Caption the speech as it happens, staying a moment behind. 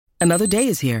Another day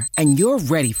is here, and you're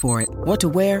ready for it. What to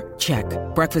wear? Check.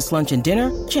 Breakfast, lunch, and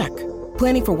dinner? Check.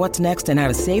 Planning for what's next and how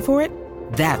to save for it?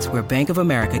 That's where Bank of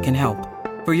America can help.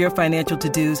 For your financial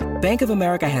to-dos, Bank of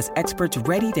America has experts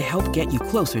ready to help get you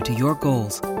closer to your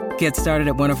goals. Get started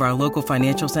at one of our local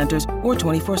financial centers or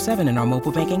 24/7 in our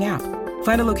mobile banking app.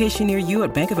 Find a location near you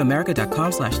at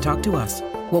bankofamerica.com/talktous.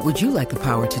 What would you like the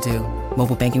power to do?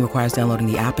 Mobile banking requires downloading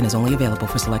the app and is only available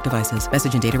for select devices.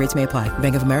 Message and data rates may apply.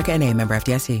 Bank of America N.A., member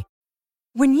FDIC.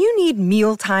 When you need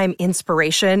mealtime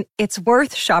inspiration, it's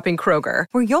worth shopping Kroger,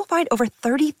 where you'll find over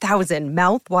 30,000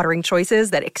 mouth-watering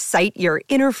choices that excite your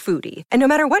inner foodie. And no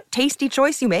matter what tasty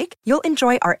choice you make, you'll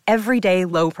enjoy our everyday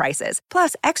low prices,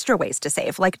 plus extra ways to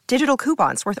save, like digital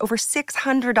coupons worth over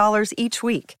 $600 each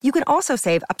week. You can also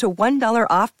save up to $1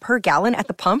 off per gallon at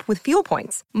the pump with fuel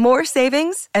points. More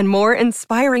savings and more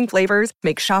inspiring flavors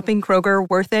make shopping Kroger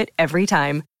worth it every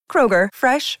time. Kroger,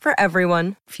 fresh for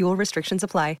everyone. Fuel restrictions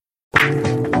apply.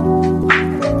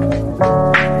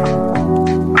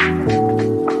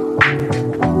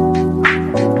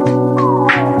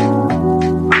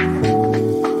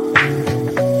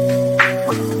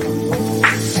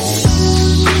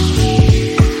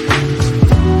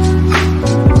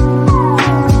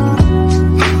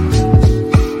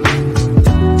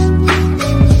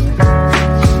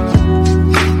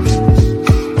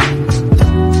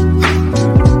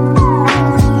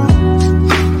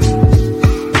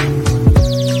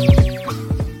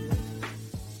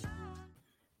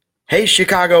 Hey,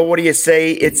 Chicago, what do you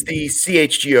say? It's the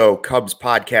CHGO Cubs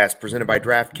podcast presented by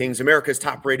DraftKings, America's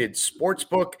top-rated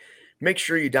sportsbook. Make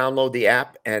sure you download the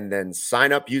app and then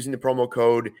sign up using the promo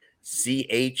code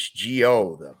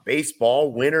CHGO. The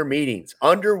baseball winter meetings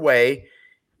underway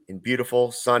in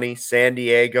beautiful, sunny San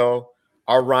Diego.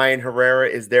 Our Ryan Herrera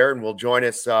is there and will join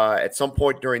us at some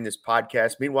point during this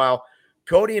podcast. Meanwhile,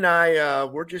 Cody and I,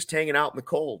 we're just hanging out in the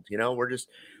cold. You know, we're just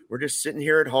sitting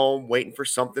here at home waiting for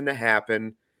something to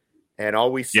happen. And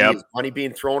all we see is money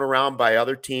being thrown around by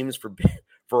other teams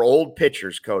for old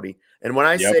pitchers, Cody. And when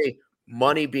I say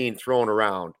money being thrown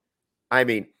around, I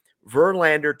mean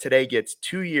Verlander today gets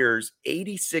 2 years,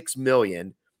 $86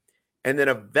 million, and then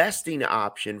a vesting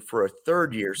option for a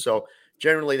third year. So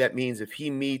generally that means if he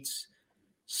meets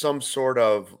some sort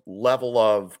of level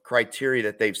of criteria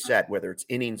that they've set, whether it's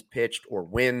innings pitched or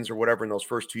wins or whatever in those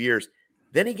first 2 years,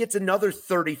 then he gets another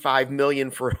 $35 million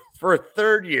for a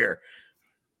third year.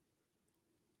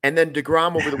 And then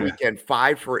DeGrom over the weekend,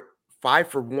 5 for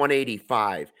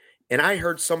 185. And I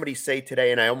heard somebody say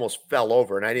today, and I almost fell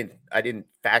over, and I didn't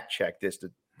fact check this,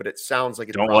 but it sounds like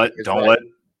it's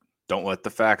don't let the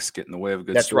facts get in the way of a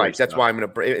good. That's right. That's why I'm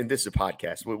going to. And this is a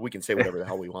podcast. We can say whatever the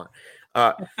hell we want.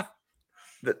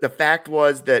 The fact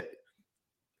was that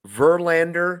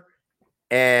Verlander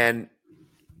and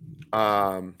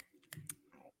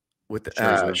with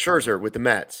Scherzer with the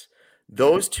Mets,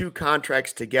 those two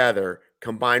contracts together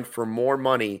combined for more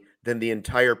money than the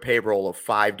entire payroll of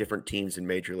 5 different teams in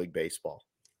Major League Baseball.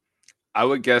 I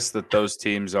would guess that those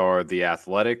teams are the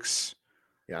Athletics,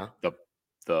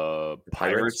 the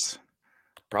Pirates,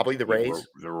 probably the Rays,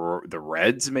 the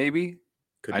Reds, maybe.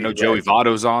 Could I know Joey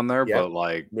Votto's on there, but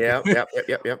like, yep.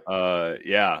 I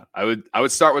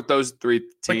would start with those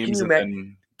 3 teams, and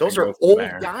then those are old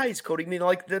guys, Cody. I mean,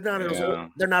 like they're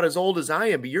not as old as I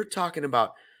am, but you're talking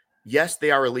about. Yes, they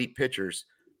are elite pitchers.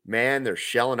 Man, they're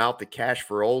shelling out the cash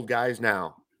for old guys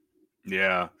now.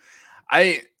 Yeah.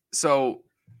 So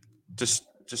just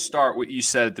to start what you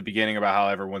said at the beginning about how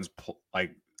everyone's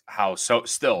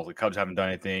still the Cubs haven't done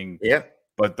anything. Yeah.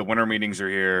 But the winter meetings are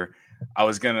here. I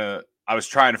was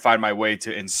trying to find my way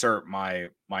to insert my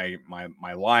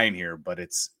line here, but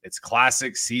it's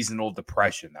classic seasonal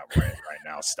depression that we're in right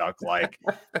now, stuck like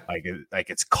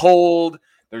it's cold.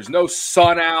 There's no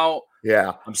sun out.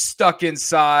 Yeah. I'm stuck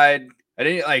inside.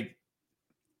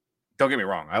 Don't get me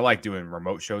wrong. I like doing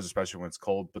remote shows, especially when it's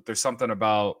cold, but there's something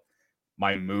about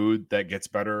my mood that gets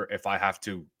better if I have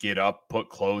to get up, put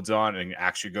clothes on, and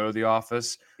actually go to the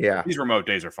office. Yeah. These remote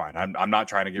days are fine. I'm not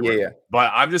trying to get rid of it.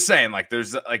 But I'm just saying,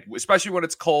 there's especially when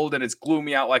it's cold and it's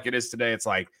gloomy out like it is today, it's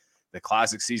like the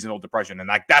classic seasonal depression. And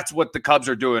that's what the Cubs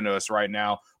are doing to us right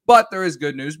now. But there is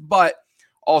good news. But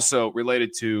also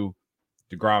related to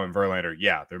DeGrom and Verlander,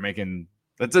 they're making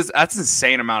that's an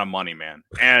insane amount of money, man.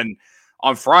 And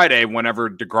on Friday, whenever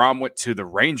DeGrom went to the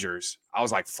Rangers, I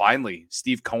was like, finally,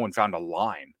 Steve Cohen found a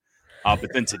line.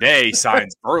 But then today he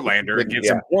signs Verlander and gives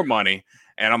him more money.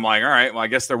 And I'm like, all right, well, I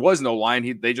guess there was no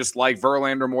line. They just like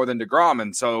Verlander more than DeGrom.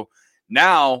 And so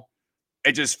now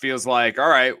it just feels like, all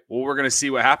right, well, we're going to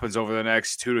see what happens over the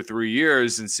next 2 to 3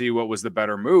 years and see what was the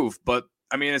better move. But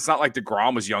I mean, it's not like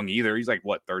DeGrom was young either. He's like,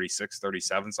 what, 36,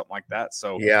 37, something like that.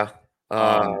 So, yeah.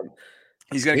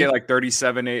 He's going to get like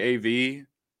 37 AAV.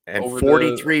 And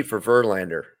 43 for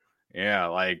Verlander. Yeah,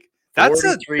 like that's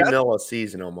 43 mil a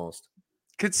season almost.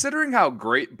 Considering how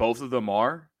great both of them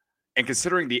are, and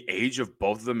considering the age of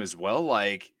both of them as well,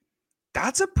 like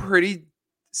that's a pretty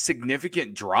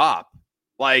significant drop.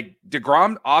 Like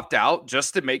DeGrom opt out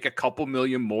just to make a couple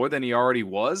million more than he already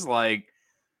was. Like,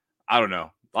 I don't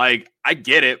know. Like, I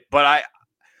get it, but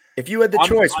if you had the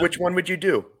choice, which one would you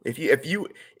do? If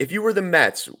you were the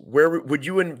Mets, where would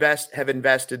you have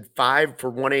invested 5 for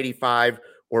 185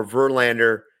 or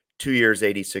Verlander 2 years,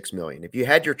 86 million? If you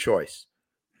had your choice.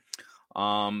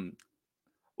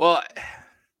 Well,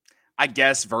 I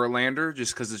guess Verlander,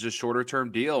 just because it's a shorter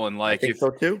term deal, and like I think so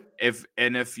too. If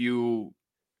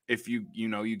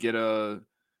you get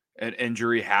an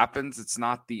injury happens, it's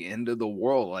not the end of the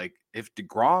world. Like if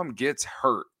DeGrom gets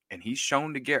hurt, and he's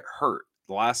shown to get hurt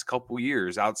the last couple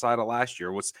years outside of last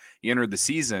year, he entered the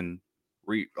season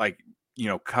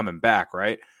coming back,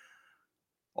 right?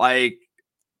 Like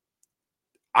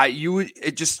you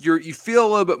feel a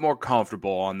little bit more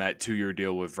comfortable on that 2-year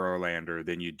deal with Verlander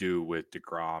than you do with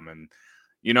DeGrom. And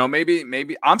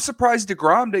maybe I'm surprised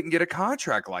DeGrom didn't get a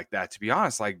contract like that, to be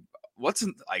honest. Like, what's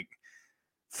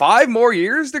 5 more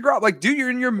years, DeGrom? Like, dude, you're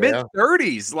in your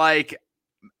mid-30s. Like,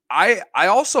 I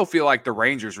also feel like the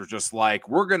Rangers were just like,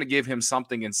 we're going to give him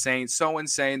something insane, so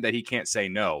insane that he can't say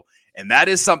no. And that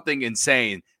is something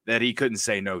insane that he couldn't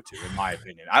say no to, in my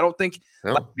opinion. I don't think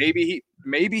maybe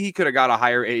he could have got a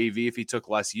higher AAV if he took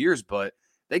less years, but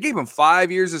they gave him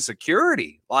 5 years of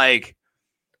security. Like,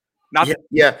 not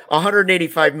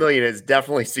 185 million is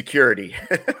definitely security.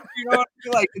 You know what I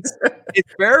mean? Like,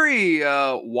 it's very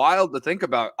wild to think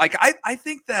about. Like, I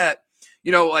think that,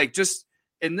 like, just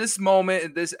in this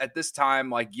moment, at this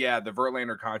time, like, yeah, the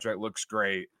Verlander contract looks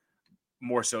great,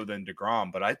 more so than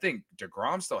DeGrom, but I think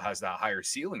DeGrom still has that higher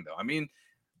ceiling, though. I mean,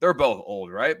 they're both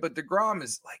old, right? But DeGrom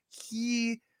is like,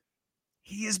 he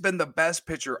has been the best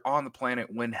pitcher on the planet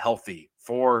when healthy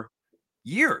for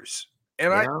years.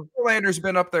 And Verlander's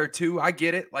been up there too. I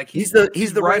get it. Like he's the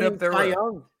right up there. Cy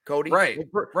Young, Cody. Right.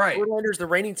 Right. Verlander's the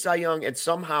reigning Cy Young, and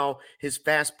somehow his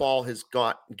fastball has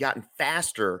gotten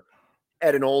faster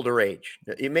at an older age.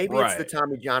 Maybe it's the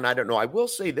Tommy John. I don't know. I will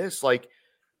say this, like,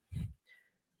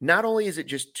 not only is it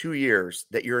just 2 years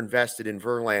that you're invested in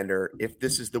Verlander, if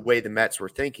this is the way the Mets were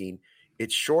thinking,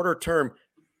 it's shorter term.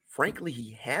 Frankly,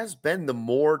 he has been the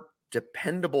more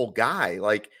dependable guy.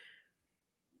 Like,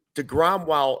 DeGrom,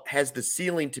 while has the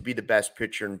ceiling to be the best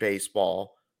pitcher in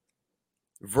baseball,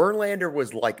 Verlander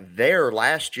was like there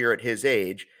last year at his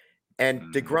age,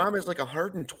 and DeGrom is like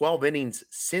 112 innings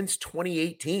since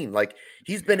 2018. Like,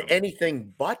 he's been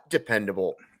anything but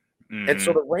dependable. And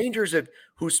so the Rangers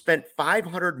who spent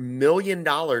 $500 million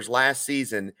last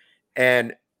season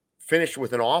and finished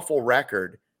with an awful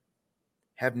record,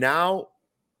 have now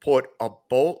put a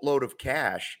boatload of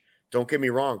cash. Don't get me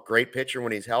wrong, great pitcher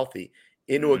when he's healthy,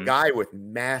 into a guy with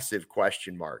massive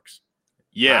question marks.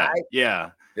 Yeah.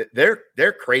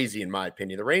 They're crazy, in my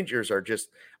opinion. The Rangers are just,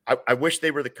 I wish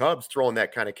they were the Cubs throwing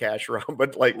that kind of cash around,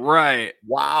 but like, right.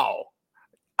 Wow.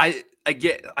 I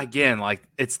get, again, like,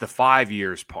 it's the 5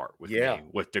 years part with me,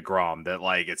 with DeGrom, that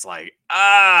like, it's like,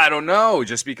 I don't know,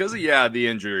 just because of, the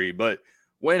injury, but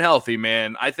when healthy,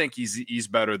 man, I think he's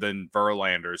better than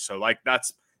Verlander. So like,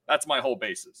 that's my whole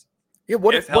basis. Yeah.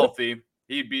 If healthy,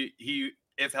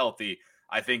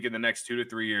 I think in the next 2 to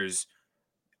 3 years,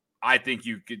 I think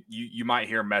you might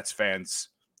hear Mets fans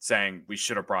saying we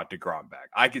should have brought DeGrom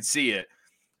back. I could see it,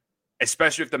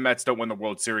 especially if the Mets don't win the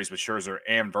World Series with Scherzer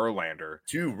and Verlander.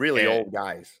 2 really old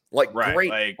guys, like great,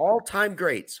 like, all-time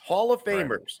greats, Hall of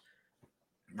Famers.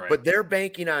 Right. But they're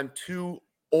banking on 2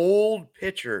 old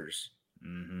pitchers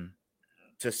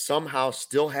to somehow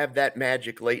still have that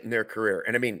magic late in their career.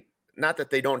 And I mean, not that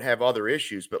they don't have other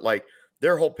issues, but like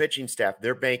their whole pitching staff,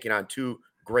 they're banking on 2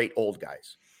 great old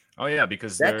guys. Oh yeah,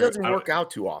 because that doesn't work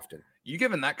out too often. You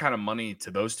giving that kind of money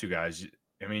to those 2 guys,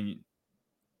 I mean,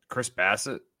 Chris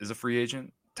Bassett is a free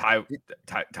agent.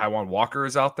 Taijuan Walker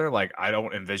is out there. Like, I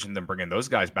don't envision them bringing those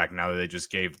guys back now that they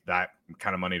just gave that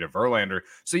kind of money to Verlander.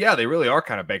 So yeah, they really are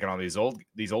kind of banking on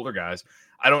these older guys.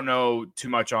 I don't know too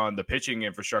much on the pitching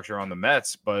infrastructure on the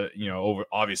Mets, but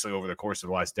obviously over the course of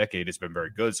the last decade, it's been very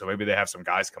good. So maybe they have some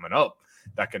guys coming up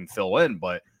that can fill in.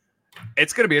 But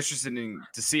it's going to be interesting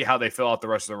to see how they fill out the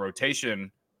rest of the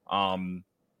rotation.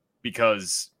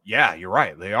 Because you're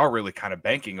right. They are really kind of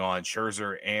banking on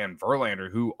Scherzer and Verlander,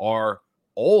 who are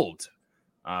old.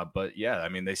 But I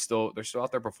mean, they're still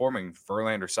out there performing.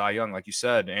 Verlander, Cy Young, like you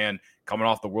said, and coming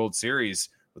off the World Series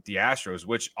the Astros,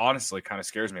 which honestly kind of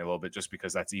scares me a little bit just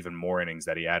because that's even more innings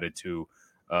that he added to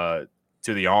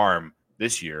the arm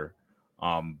this year.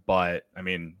 But I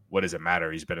mean, what does it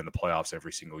matter? He's been in the playoffs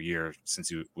every single year since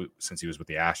he was with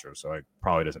the Astros, so it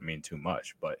probably doesn't mean too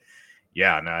much. But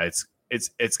yeah, no,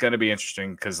 it's going to be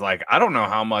interesting because like I don't know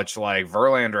how much like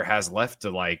Verlander has left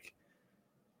to like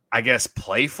I guess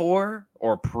play for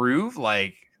or prove.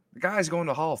 Like the guy's going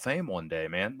to Hall of Fame one day,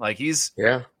 man. Like he's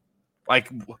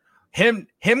like him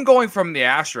going from the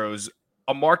Astros,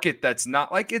 a market that's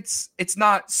not like it's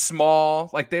not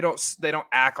small. Like they don't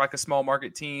act like a small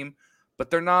market team. But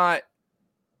they're not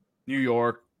New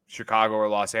York, Chicago, or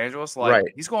Los Angeles.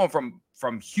 Like he's going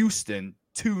from Houston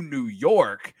to New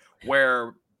York,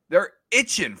 where they're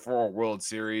itching for a World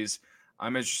Series.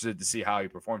 I'm interested to see how he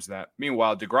performs in that.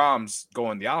 Meanwhile, DeGrom's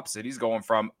going the opposite. He's going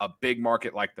from a big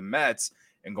market like the Mets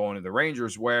and going to the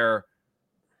Rangers, where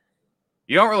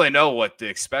you don't really know what to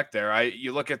expect there.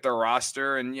 You look at their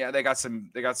roster, and yeah, they got some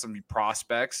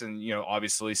prospects, and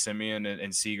obviously Simeon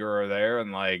and Seager are there,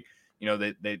 and like.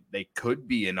 They could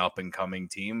be an up-and-coming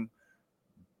team,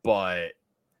 but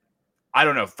I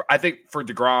don't know. I think for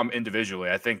DeGrom individually,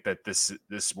 I think that this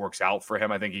works out for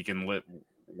him. I think he can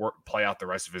play out the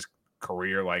rest of his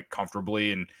career like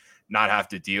comfortably and not have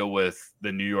to deal with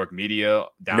the New York media.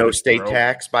 No state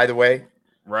tax, by the way.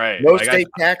 Right. No state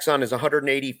tax on his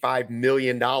 $185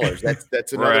 million.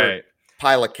 That's another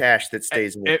pile of cash that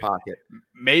stays in his pocket.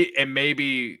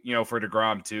 Maybe for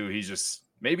DeGrom too, he's just.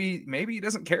 Maybe he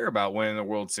doesn't care about winning the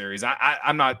World Series.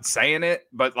 I'm not saying it,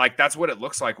 but like that's what it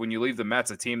looks like when you leave the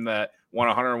Mets, a team that won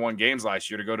 101 games last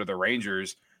year, to go to the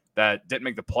Rangers that didn't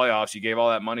make the playoffs. You gave all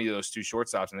that money to those two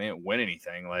shortstops and they didn't win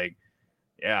anything. Like,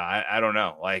 yeah, I don't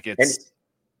know. Like it's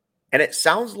and it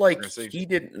sounds like he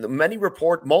did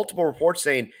multiple reports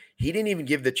saying he didn't even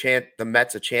give the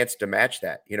Mets a chance to match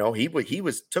that. He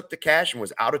took the cash and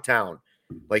was out of town.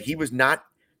 Like he was not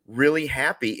really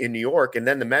happy in New York, and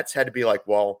then the Mets had to be like,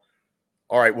 well,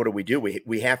 all right, what do?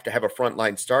 We have to have a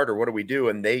frontline starter. What do we do?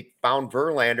 And they found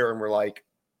Verlander and were like,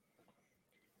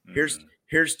 here's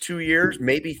 2 years,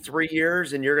 maybe 3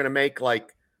 years, and you're going to make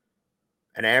like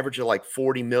an average of like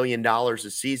 $40 million a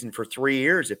season for 3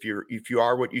 years if you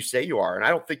are what you say you are. And I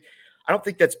don't think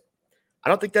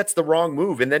that's the wrong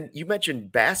move. And then you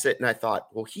mentioned Bassett, and I thought,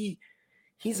 well,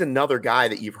 he's another guy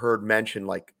that you've heard mentioned,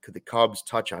 like, could the Cubs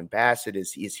touch on Bassett?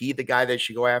 Is he the guy they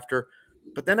should go after?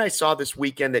 But then I saw this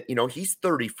weekend that, he's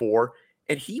 34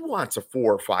 and he wants a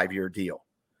 4 or 5 year deal.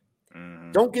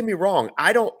 Mm-hmm. Don't get me wrong.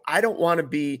 I don't want to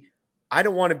be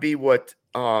what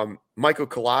Michael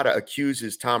Collada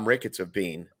accuses Tom Ricketts of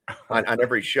being on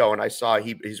every show. And I saw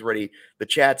he's ready. The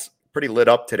chat's pretty lit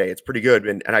up today. It's pretty good.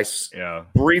 And I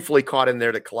briefly caught in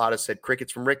there that Collada said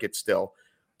crickets from Ricketts still,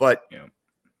 but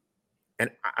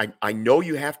and I know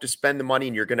you have to spend the money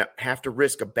and you're going to have to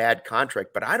risk a bad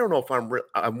contract, but I don't know if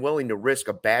I'm willing to risk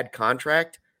a bad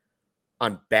contract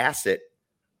on Bassett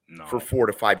for 4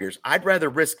 to 5 years. I'd rather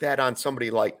risk that on somebody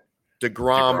like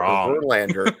DeGrom or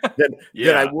Verlander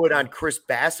than I would on Chris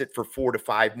Bassett for 4 to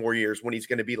 5 more years when he's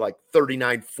going to be like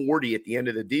 39, 40 at the end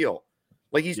of the deal.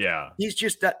 Like he's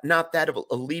just not that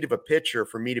elite of a pitcher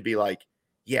for me to be like,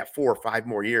 4 or 5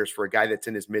 more years for a guy that's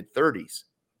in his mid-30s.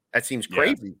 That seems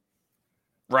crazy. Yeah.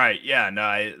 Right. Yeah.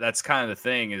 No, that's kind of the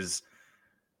thing is,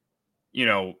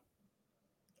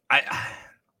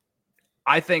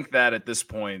 I think that at this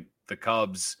point, the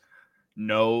Cubs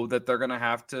know that they're going to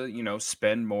have to,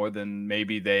 spend more than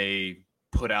maybe they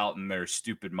put out in their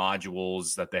stupid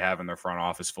modules that they have in their front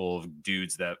office full of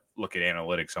dudes that look at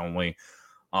analytics only.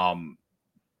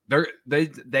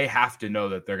 They have to know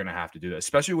that they're going to have to do that,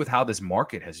 especially with how this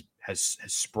market has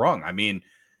sprung. I mean,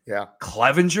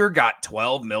 Clevenger got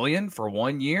 $12 million for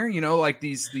 1 year, like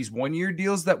these 1 year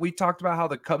deals that we talked about how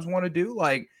the Cubs want to do.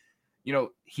 Like,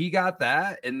 he got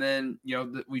that. And then,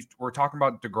 we're talking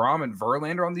about DeGrom and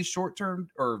Verlander on these short-term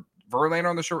or Verlander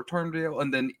on the short-term deal.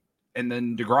 And then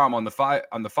DeGrom on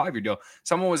the 5 year deal.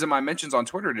 Someone was in my mentions on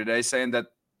Twitter today saying that,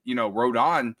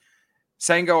 Rodon,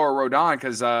 Senga or Rodon,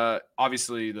 because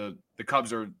obviously the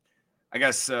Cubs are, I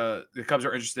guess the Cubs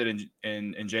are interested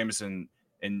in Jameson.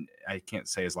 And I can't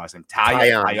say his last name.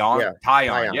 Taillon.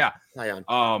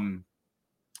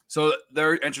 So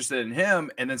they're interested in him.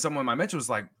 And then someone in my mention was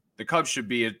like, the Cubs should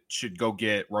go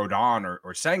get Rodon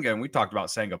or Senga. And we talked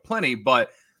about Senga plenty, but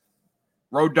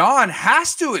Rodon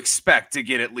has to expect to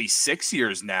get at least 6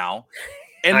 years now.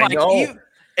 And that's to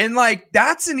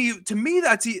me,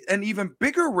 that's an even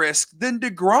bigger risk than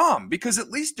DeGrom, because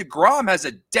at least DeGrom has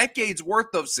a decade's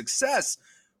worth of success.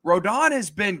 Rodon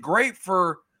has been great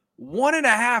for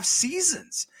 1.5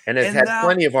 seasons and has had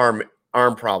plenty of arm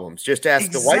problems. Just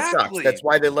ask the White Sox. That's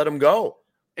why they let him go.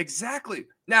 Exactly.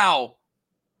 Now,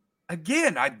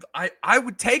 again, I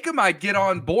would take him. I'd get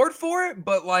on board for it.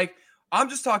 But, like, I'm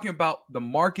just talking about the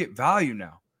market value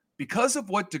now. Because of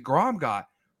what DeGrom got,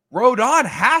 Rodon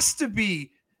has to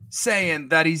be saying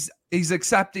that he's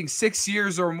accepting 6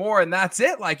 years or more, and that's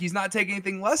it. Like, he's not taking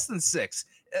anything less than 6.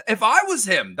 If I was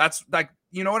him, that's like,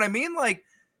 you know what I mean? Like,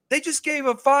 they just gave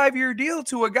a 5-year deal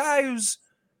to a guy who's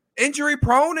injury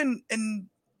prone and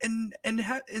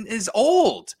is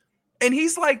old. And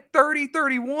he's like 30,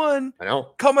 31. I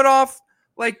know. Coming off,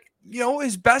 like, you know,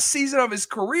 his best season of his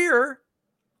career.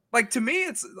 Like, to me,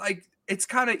 it's like, it's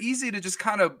kind of easy to just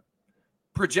kind of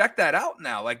project that out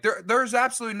now. Like, there's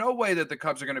absolutely no way that the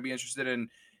Cubs are going to be interested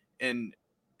in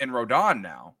Rodon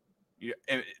now.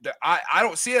 I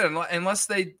don't see it unless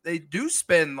they do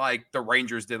spend like the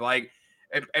Rangers did. Like,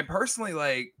 and personally,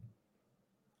 like,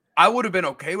 I would have been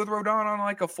okay with Rodon on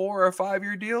like a 4 or a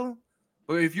 5-year deal.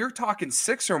 But if you're talking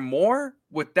 6 or more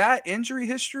with that injury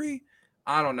history,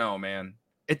 I don't know, man.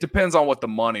 It depends on what the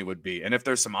money would be. And if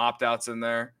there's some opt-outs in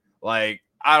there, like,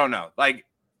 I don't know. Like,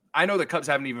 I know the Cubs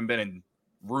haven't even been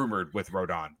rumored with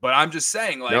Rodon, but I'm just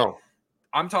saying, like, no.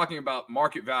 I'm talking about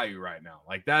market value right now.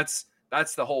 Like, that's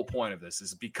the whole point of this,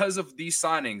 is because of these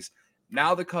signings.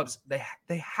 Now the Cubs,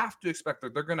 they have to expect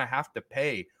that they're going to have to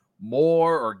pay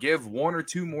more or give 1 or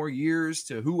 2 more years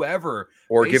to whoever,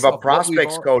 or give up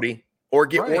prospects, Cody, or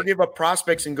give up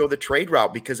prospects and go the trade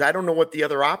route, because I don't know what the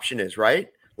other option is, right?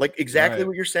 Like, exactly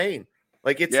what you're saying.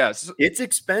 Like, it's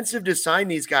expensive to sign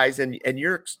these guys, and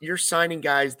you're signing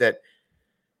guys that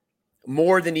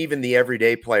more than even the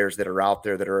everyday players that are out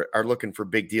there that are looking for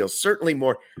big deals. Certainly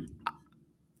more.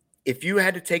 If you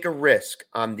had to take a risk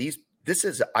on these, this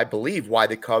is, I believe, why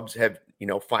the Cubs have, you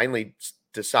know, finally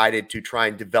decided to try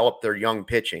and develop their young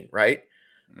pitching, right?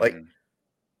 Like,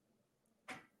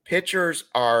 pitchers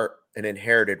are an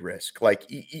inherited risk.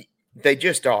 Like, they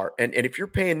just are. And if you're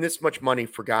paying this much money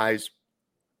for guys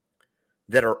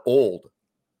that are old,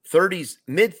 30s,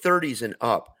 mid-30s and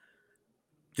up,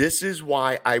 this is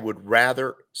why I would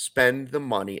rather spend the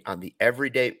money on the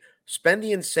everyday, spend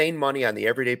the insane money on the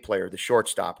everyday player, the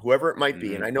shortstop, whoever it might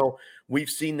be. And I know we've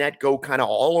seen that go kind of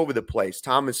all over the place.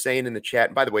 Tom is saying in the chat,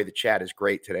 and by the way, the chat is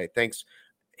great today. Thanks.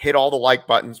 Hit all the like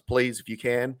buttons, please, if you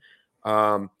can.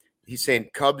 He's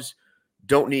saying Cubs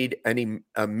don't need any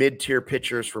mid-tier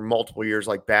pitchers for multiple years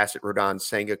like Bassett, Rodon,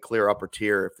 Senga, clear upper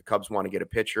tier if the Cubs want to get a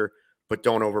pitcher, but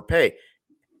don't overpay.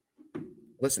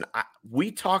 Listen,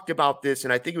 we talked about this,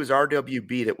 and I think it was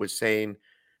RWB that was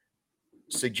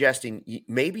suggesting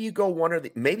maybe you go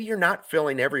maybe you're not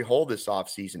filling every hole this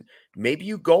offseason. Maybe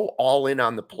you go all in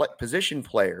on the position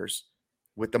players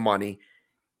with the money,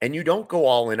 and you don't go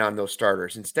all in on those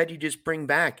starters. Instead, you just bring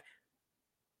back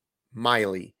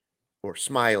Miley or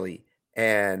Smiley,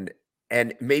 and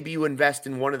maybe you invest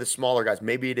in one of the smaller guys.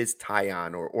 Maybe it is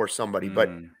Tyon or somebody,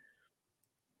 but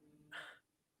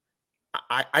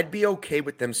I'd be okay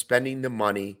with them spending the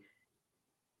money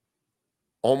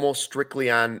almost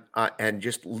strictly on and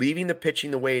just leaving the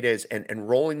pitching the way it is, and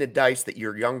rolling the dice that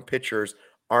your young pitchers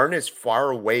aren't as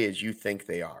far away as you think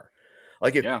they are.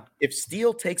 Like, if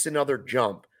Steele takes another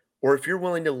jump, or if you're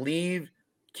willing to leave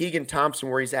Keegan Thompson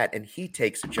where he's at and he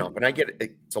takes a jump, and I get it,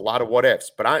 it's a lot of what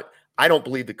ifs, but I don't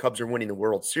believe the Cubs are winning the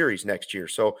World Series next year.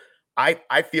 So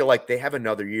I feel like they have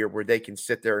another year where they can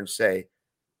sit there and say,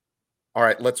 all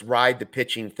right, let's ride the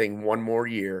pitching thing one more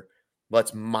year.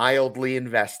 Let's mildly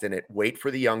invest in it. Wait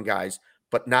for the young guys,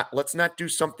 but let's not do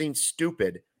something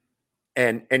stupid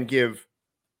and give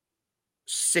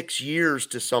 6 years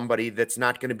to somebody that's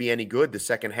not going to be any good the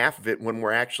second half of it when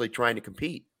we're actually trying to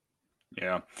compete.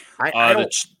 Yeah. I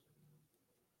don't.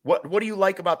 What do you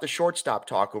like about the shortstop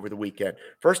talk over the weekend?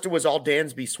 First, it was all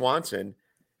Dansby Swanson,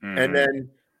 and then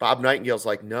Bob Nightingale's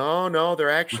like, no, they're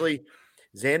actually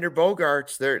Xander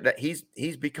Bogaerts.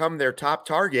 He's become their top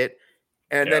target,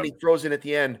 and then he throws in at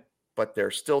the end, but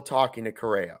they're still talking to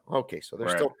Trea. Okay, so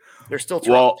they're still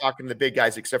talking to the big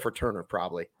guys, except for Turner,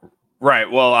 probably.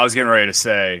 Right. Well, I was getting ready to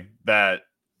say that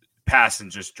Passan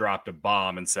just dropped a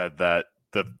bomb and said that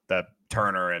that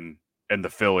Turner and the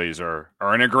Phillies are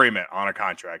in agreement on a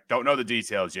contract. Don't know the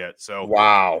details yet. So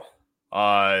wow.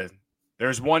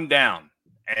 There's one down,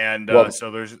 and so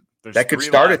there's that could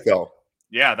start it though.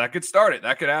 Yeah, that could start it.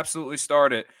 That could absolutely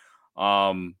start it.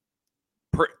 And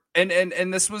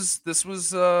this was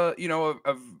you know,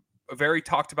 a very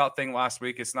talked about thing last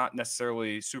week. It's not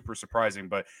necessarily super surprising,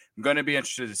 but I'm going to be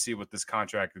interested to see what this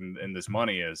contract and this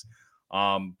money is.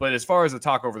 But as far as the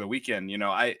talk over the weekend, you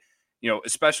know,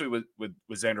 especially with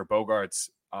Xander Bogaerts,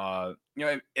 you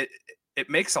know, it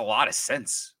makes a lot of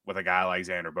sense with a guy like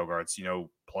Xander Bogaerts, you know,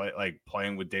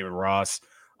 playing with David Ross,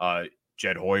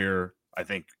 Jed Hoyer, I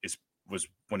think was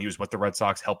when he was with the Red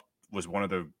Sox, was one of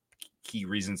the key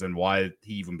reasons and why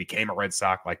he even became a Red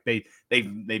Sox. Like they've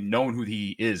known who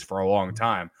he is for a long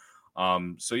time.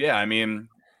 So yeah, I mean,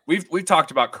 we've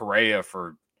talked about Trea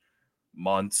for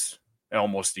months,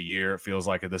 almost a year, it feels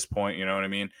like at this point, you know what I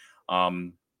mean?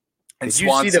 And did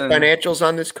you see the financials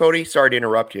on this, Cody? Sorry to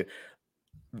interrupt you.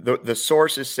 The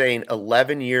source is saying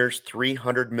 11 years,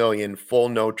 $300 million, full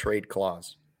no trade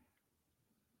clause.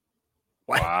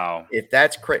 Wow. If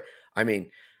that's crazy, I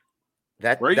mean,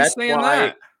 where are you saying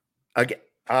that? Again,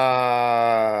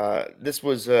 this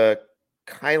was Kylie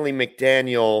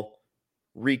McDaniel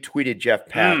retweeted Jeff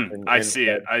Papp. I see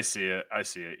it.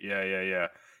 Yeah.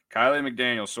 Kylie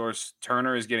McDaniel, source,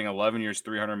 Turner is getting 11 years,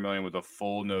 $300 million with a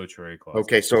full no trade clause.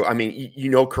 Okay, so I mean,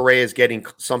 Correa is getting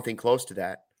something close to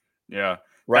that. Yeah.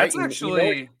 Right? That's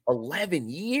actually 11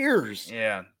 years.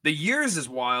 Yeah. The years is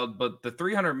wild, but the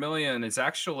 $300 million is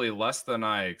actually less than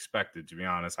I expected, to be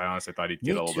honest. I honestly thought he'd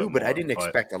get a little bit more. But I didn't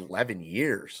expect 11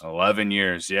 years. 11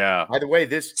 years, yeah. By the way,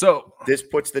 this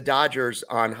puts the Dodgers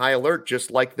on high alert,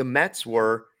 just like the Mets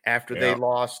were after they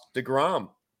lost DeGrom.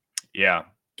 Yeah.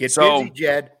 Get busy,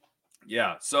 Jed.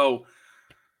 Yeah. So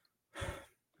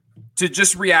to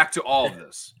just react to all of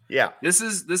this. Yeah. This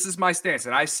is my stance.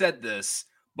 And I said this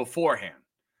beforehand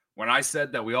when I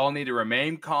said that we all need to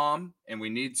remain calm and we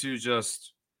need to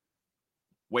just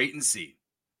wait and see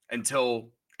until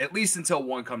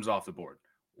one comes off the board.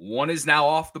 One is now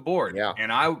off the board. Yeah.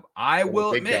 And I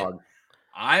will admit,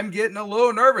 I'm getting a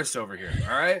little nervous over here.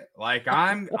 All right. Like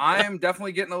I am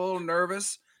definitely getting a little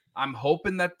nervous. I'm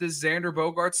hoping that this Xander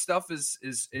Bogaerts stuff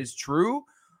is true.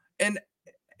 And,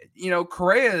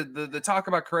 Correa, the talk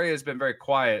about Correa has been very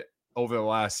quiet over the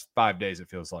last 5 days, it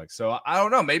feels like. So I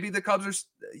don't know. Maybe the Cubs are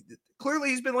clearly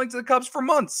he's been linked to the Cubs for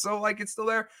months. So like it's still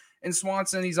there. And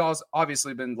Swanson, he's also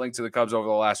obviously been linked to the Cubs over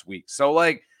the last week. So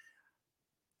like,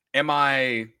 am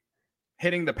I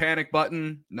hitting the panic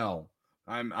button? No.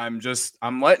 I'm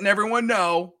letting everyone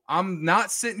know. I'm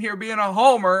not sitting here being a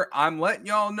homer. I'm letting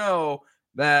y'all know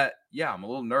that, yeah, I'm a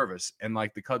little nervous and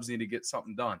like the Cubs need to get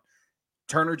something done.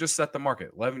 Turner just set the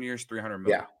market, 11 years, $300 million.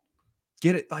 Yeah.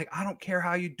 Get it. Like, I don't care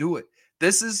how you do it.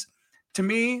 This is, to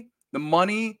me, the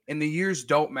money and the years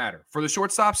don't matter. For the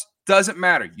shortstops, doesn't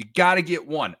matter. You got to get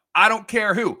one. I don't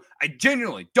care who. I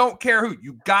genuinely don't care who.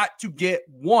 You got to get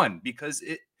one because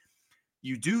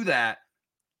you do that.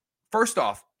 First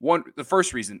off, the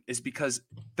first reason is because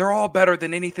they're all better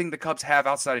than anything the Cubs have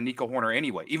outside of Nico Horner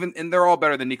anyway. And they're all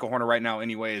better than Nico Horner right now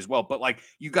anyway as well. But like,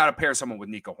 you got to pair someone with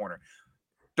Nico Horner.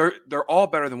 They're all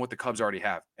better than what the Cubs already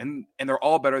have, and they're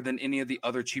all better than any of the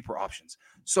other cheaper options.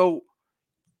 So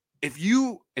if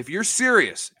you're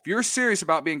serious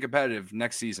about being competitive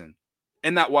next season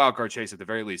in that wild card chase at the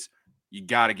very least, you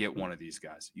got to get one of these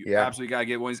guys. You absolutely got to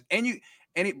get one. And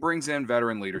it brings in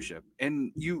veteran leadership.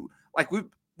 And you like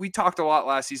we talked a lot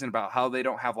last season about how they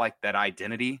don't have like that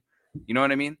identity. You know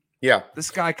what I mean? Yeah. This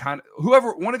guy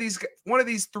whoever one of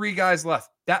these three guys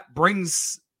left, that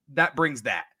brings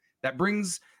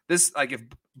this, like if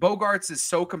Bogaerts is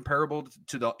so comparable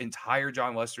to the entire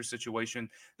John Lester situation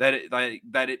that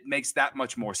it makes that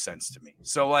much more sense to me.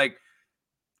 So like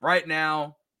right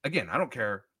now, again, I don't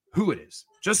care who it is.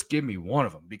 Just give me one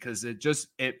of them because it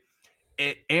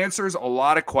answers a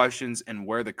lot of questions and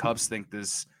where the Cubs think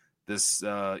the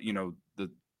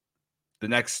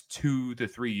next 2 to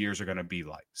 3 years are going to be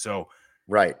like. So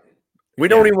right. We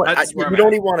don't even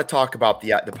want to talk about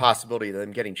the possibility of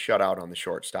them getting shut out on the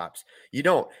shortstops. You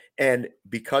don't. And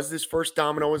because this first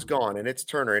domino is gone and it's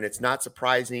Turner, and it's not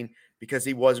surprising because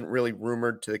he wasn't really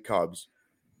rumored to the Cubs.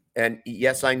 And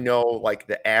yes, I know like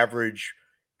the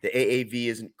AAV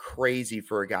isn't crazy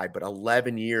for a guy, but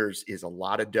 11 years is a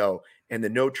lot of dough. And the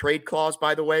no trade clause,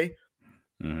 by the way,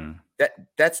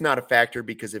 that's not a factor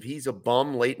because if he's a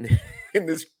bum late in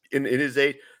his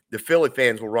age, the Philly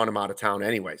fans will run him out of town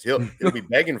anyways. He'll be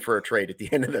begging for a trade at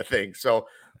the end of the thing. So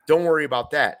don't worry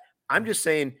about that. I'm just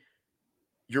saying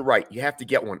you're right. You have to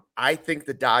get one. I think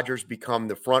the Dodgers become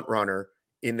the front runner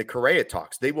in the Correa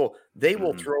talks. They will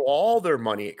throw all their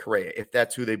money at Correa if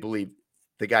that's who they believe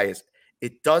the guy is.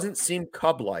 It doesn't seem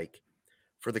Cub-like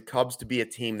for the Cubs to be a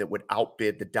team that would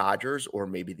outbid the Dodgers or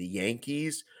maybe the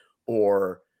Yankees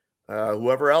or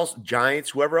whoever else,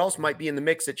 Giants, whoever else might be in the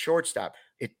mix at shortstop.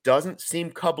 It doesn't seem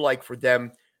Cub-like for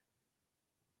them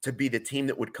to be the team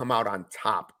that would come out on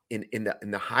top in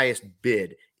the highest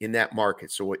bid in that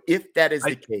market. So if that is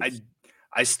the case,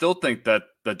 I still think that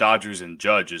the Dodgers and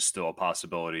Judge is still a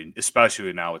possibility,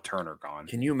 especially now with Turner gone.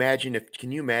 Can you imagine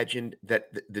that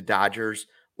the Dodgers,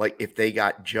 like if they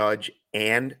got Judge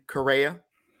and Correa?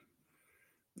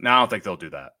 No, I don't think they'll do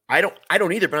that. I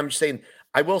don't either, but I'm just saying,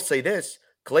 I will say this,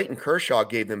 Clayton Kershaw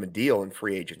gave them a deal in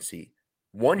free agency.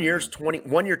 1 year,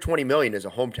 $20 million is a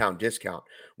hometown discount.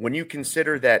 When you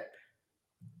consider that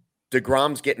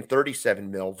DeGrom's getting 37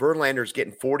 mil, Verlander's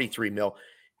getting 43 mil,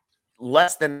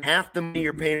 less than half the money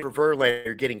you're paying for Verlander,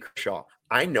 you're getting Kershaw.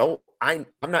 I know. I'm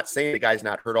not saying the guy's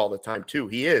not hurt all the time, too.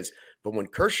 He is. But when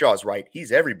Kershaw's right,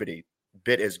 he's every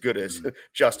bit as good as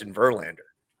Justin Verlander.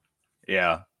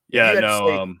 Yeah. Yeah,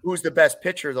 no. Who's the best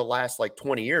pitcher the last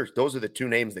 20 years? Those are the two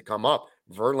names that come up: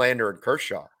 Verlander and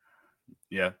Kershaw.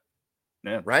 Yeah.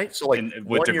 Right. So and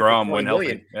with DeGrom, when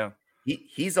healthy,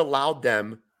 he's allowed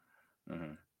them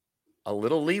a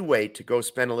little leeway to go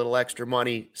spend a little extra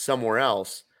money somewhere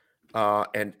else,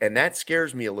 and that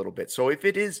scares me a little bit. So if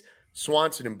it is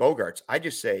Swanson and Bogaerts, I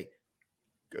just say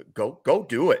go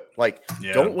do it.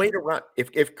 Don't wait around.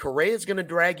 If Correa is going to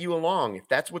drag you along, if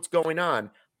that's what's going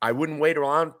on, I wouldn't wait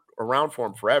around for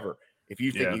him forever. If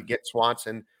you think you get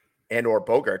Swanson and or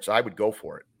Bogaerts, I would go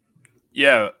for it.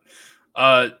 Yeah.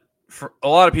 For a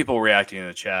lot of people reacting in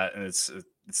the chat, and it's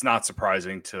not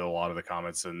surprising to a lot of the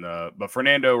comments. And but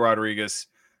Fernando Rodriguez,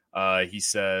 he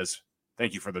says,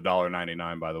 "Thank you for the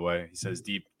 $1.99." By the way, he says,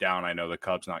 "Deep down, I know the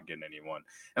Cubs not getting anyone."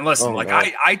 And listen,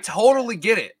 I totally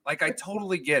get it. I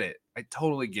totally get it. I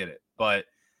totally get it. But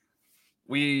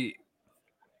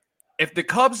if the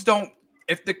Cubs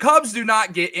do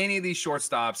not get any of these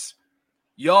shortstops,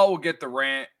 y'all will get the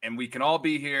rant, and we can all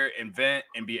be here and vent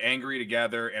and be angry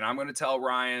together. And I'm going to tell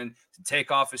Ryan to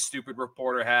take off his stupid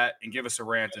reporter hat and give us a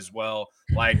rant as well.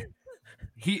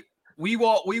 We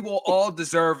will all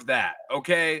deserve that.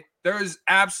 Okay. There is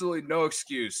absolutely no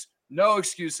excuse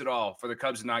at all for the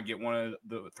Cubs to not get one of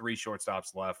the 3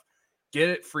 shortstops left. Get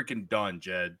it freaking done,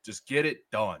 Jed. Just get it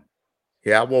done.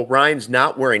 Yeah. Well, Ryan's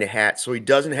not wearing a hat, so he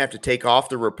doesn't have to take off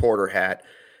the reporter hat.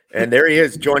 And there he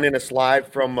is joining us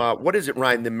live from, what is it,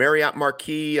 Ryan? The Marriott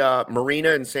Marquis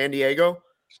Marina in San Diego?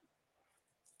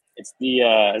 It's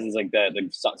it's like the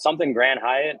something Grand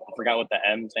Hyatt. I forgot what the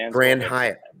M stands for. Grand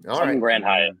Hyatt. All right. Grand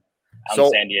Hyatt out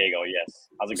in San Diego, yes.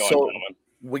 How's it going, gentlemen?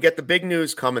 We get the big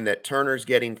news coming that Turner's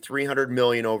getting $300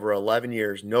 million over 11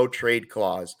 years, no trade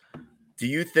clause. Do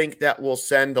you think that will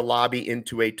send the lobby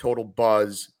into a total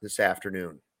buzz this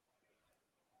afternoon?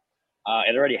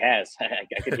 It already has.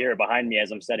 I could hear it behind me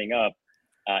as I'm setting up.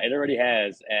 It already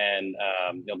has, and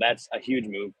that's a huge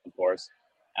move, of course.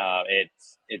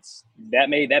 It's that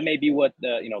may be what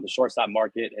the shortstop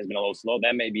market has been a little slow.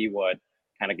 That may be what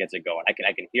kind of gets it going.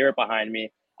 I can hear it behind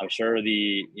me. I'm sure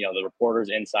the reporters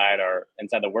inside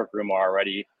the workroom are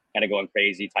already kind of going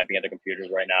crazy, typing at their computers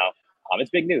right now.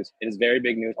 It's big news. It is very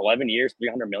big news. 11 years,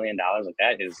 $300 million.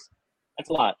 That's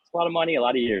a lot. It's a lot of money, a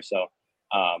lot of years. So.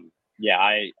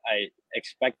 I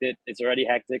expect it. It's already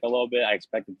hectic a little bit. I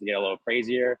expect it to get a little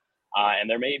crazier. And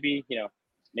there may be,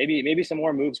 maybe some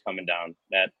more moves coming down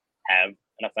that have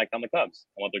an effect on the Cubs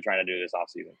and what they're trying to do this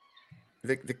offseason.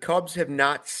 The Cubs have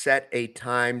not set a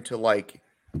time to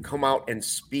come out and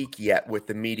speak yet with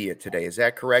the media today. Is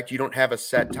that correct? You don't have a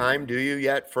set time, do you,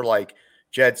 yet, for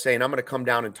Jed saying, I'm going to come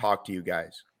down and talk to you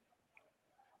guys?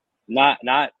 Not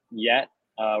yet.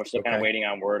 We're still kind of waiting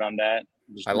on word on that.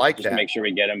 Just to make sure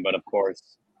we get him. But of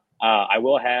course, I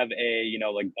will have a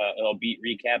little beat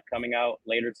recap coming out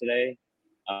later today.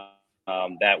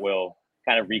 That will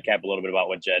kind of recap a little bit about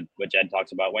what Jed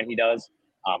talks about when he does.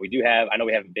 I know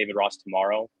we have David Ross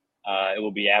tomorrow. It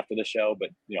will be after the show, but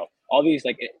all these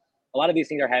a lot of these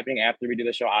things are happening after we do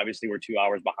the show. Obviously, we're 2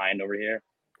 hours behind over here,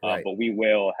 but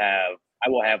I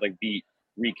will have beat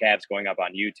recaps going up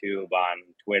on YouTube, on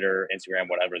Twitter, Instagram,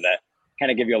 whatever, that kind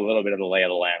of give you a little bit of the lay of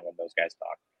the land when those guys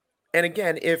talk. And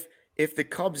again, if the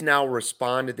Cubs now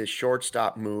respond to the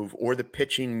shortstop move or the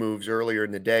pitching moves earlier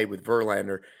in the day with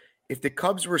Verlander, if the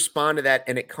Cubs respond to that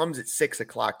and it comes at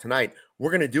 6:00 tonight,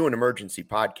 we're going to do an emergency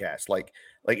podcast.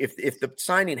 If the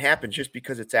signing happens just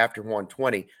because it's after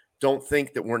 1:20, don't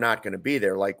think that we're not going to be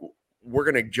there. We're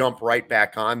going to jump right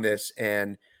back on this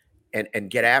and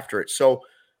get after it. So,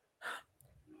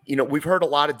 we've heard a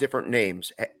lot of different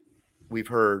names. We've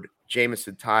heard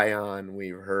Jameson Taillon,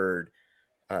 we've heard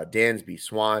Dansby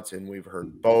Swanson, we've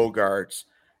heard Bogaerts.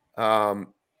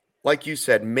 Like you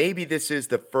said, maybe this is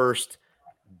the first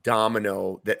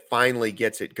domino that finally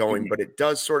gets it going, but it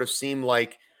does sort of seem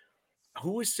like,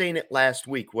 who was saying it last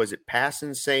week? Was it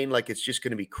Passan saying it's just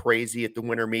going to be crazy at the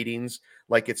winter meetings?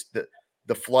 It's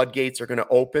the floodgates are going to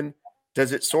open?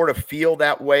 Does it sort of feel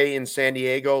that way in San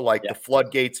Diego? The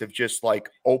floodgates have just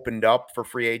opened up for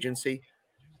free agency?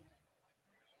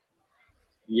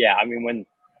 Yeah, I mean, when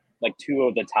 2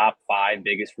 of the top 5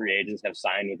 biggest free agents have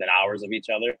signed within hours of each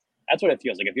other, that's what it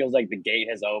feels like. It feels like the gate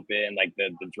has opened,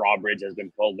 the drawbridge has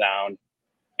been pulled down.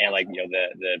 and like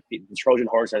the Trojan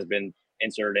horse has been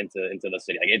inserted into the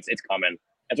city. Like it's coming.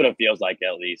 That's what it feels like,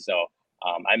 at least. So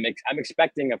I'm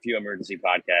expecting a few emergency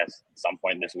podcasts at some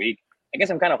point this week. I guess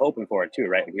I'm kind of hoping for it too,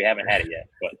 right? We haven't had it yet,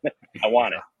 but I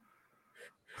want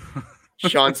it.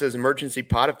 Sean says emergency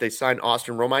pod if they sign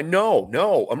Austin Romine.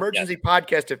 No. Emergency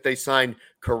podcast if they sign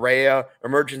Trea.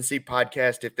 Emergency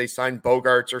podcast if they sign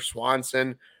Bogarts or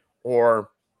Swanson or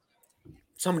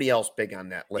somebody else big on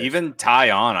that list. Even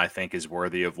Tyon, I think, is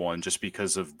worthy of one just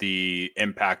because of the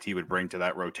impact he would bring to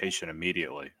that rotation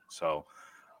immediately. So,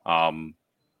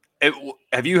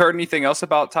 have you heard anything else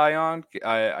about Tyon?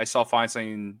 I saw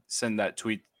Feinstein send that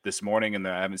tweet this morning, and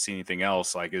I haven't seen anything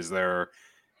else. Like, is there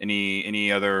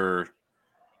any other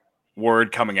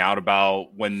word coming out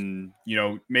about when,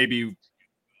 maybe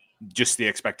just the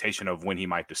expectation of when he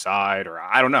might decide, or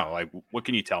I don't know. Like, what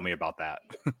can you tell me about that?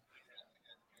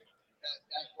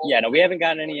 Yeah, no, we haven't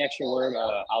gotten any extra word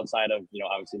outside of,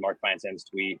 obviously Mark Feinstein's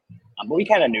tweet. But we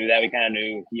kind of knew that. We kind of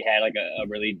knew he had like a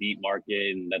really deep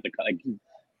market, and that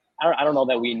I don't know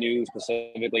that we knew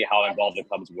specifically how involved the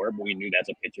Cubs were, but we knew that's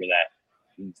a pitcher that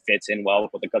fits in well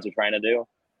with what the Cubs are trying to do.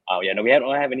 We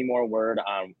don't have any more word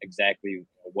on exactly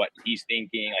what he's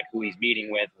thinking, like who he's meeting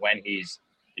with, when he's,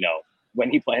 when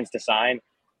he plans to sign.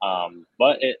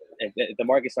 But if the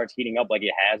market starts heating up like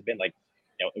it has been, like,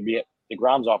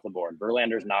 DeGrom's off the board,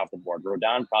 Verlander's not off the board,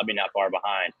 Rodon probably not far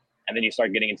behind, and then you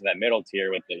start getting into that middle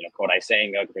tier with the Kodai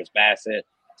Senga, Chris Bassett,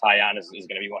 Tyon is going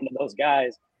to be one of those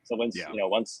guys. So once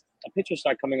a pitcher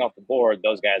start coming off the board,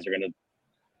 those guys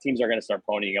teams are gonna start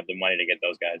ponying up the money to get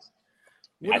those guys.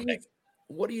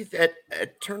 What do you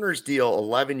at Turner's deal,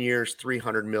 11 years,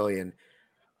 $300 million?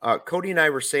 Cody and I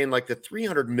were saying like the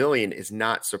 $300 million is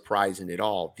not surprising at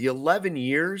all. The 11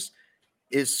 years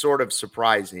is sort of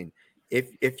surprising.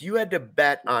 If you had to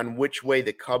bet on which way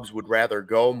the Cubs would rather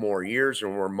go, more years or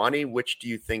more money, which do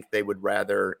you think they would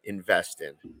rather invest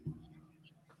in?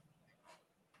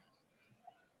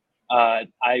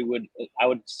 I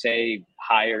would say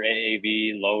higher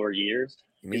AAV, lower years.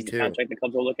 Me too. The contract the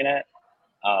Cubs are looking at.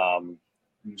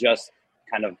 Just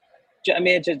kind of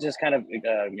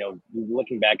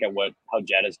looking back at how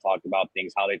Jed has talked about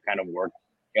things, how they've kind of worked.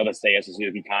 The Seiya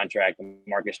Suzuki contract, the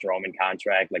Marcus Stroman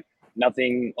contract, like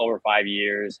nothing over 5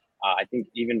 years. I think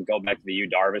even go back to the Yu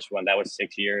Darvish one, that was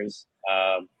 6 years.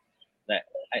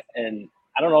 And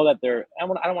I don't know that I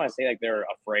don't want to say like they're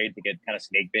afraid to get kind of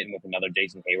snake bitten with another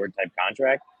Jason Hayward type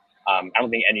contract. I don't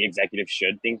think any executive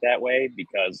should think that way,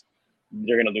 because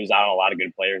they're going to lose out on a lot of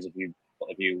good players if you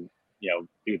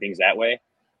do things that way.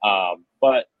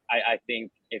 But I think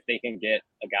if they can get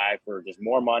a guy for just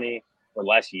more money for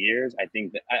less years, I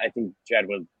think Jed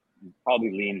would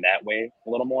probably lean that way a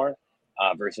little more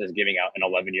versus giving out an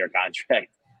 11-year contract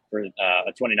for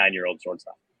a 29-year-old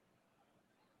shortstop.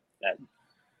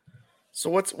 So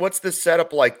what's the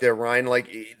setup like there, Ryan?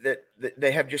 Like that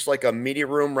they have just like a media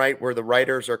room, right, where the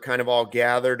writers are kind of all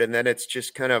gathered, and then it's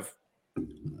just kind of,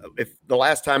 if the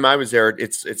last time I was there,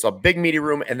 it's a big media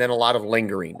room and then a lot of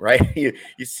lingering, right?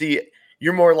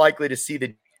 You're more likely to see the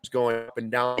teams going up and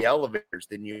down the elevators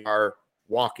than you are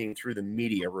walking through the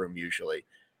media room usually.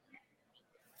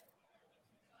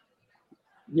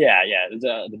 Yeah. There's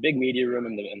the big media room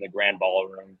in the grand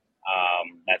ballroom.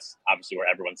 That's obviously where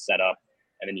everyone's set up.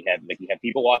 And then you have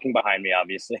people walking behind me,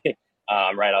 obviously,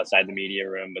 right outside the media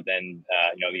room. But then,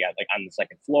 we got like on the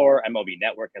second floor, MLB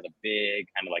Network has a big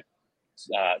kind of like,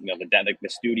 the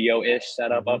studio-ish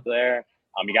setup up there.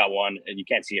 You got one, and you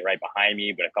can't see it right behind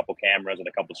me, but a couple cameras with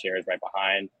a couple chairs right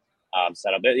behind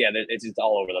set up there. Yeah, it's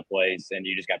all over the place, and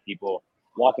you just got people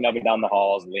walking up and down the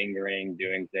halls, lingering,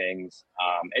 doing things.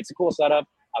 It's a cool setup.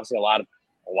 Obviously, a lot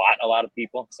of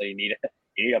people, so you need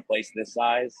a place this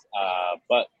size.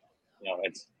 But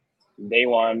it's day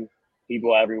one,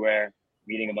 people everywhere,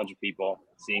 meeting a bunch of people,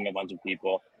 seeing a bunch of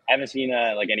people. I haven't seen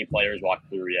any players walk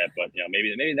through yet, but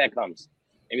maybe that comes,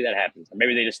 maybe that happens, or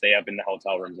maybe they just stay up in the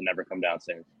hotel rooms and never come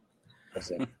downstairs. We'll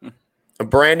see.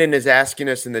 Brandon is asking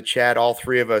us in the chat, all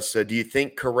three of us, do you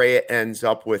think Correa ends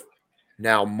up with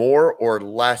now more or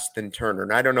less than Turner?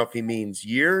 And I don't know if he means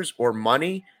years or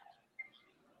money.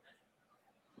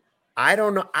 I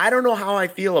don't know how I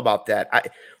feel about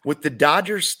that. With the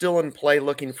Dodgers still in play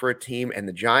looking for a team, and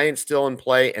the Giants still in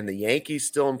play, and the Yankees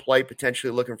still in play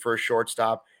potentially looking for a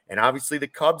shortstop, and obviously the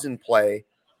Cubs in play,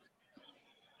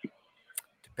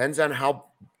 depends on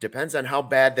how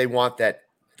bad they want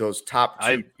those top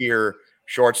two-tier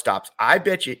shortstops. I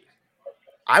bet you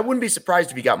I wouldn't be surprised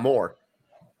if he got more.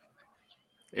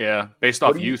 Yeah, based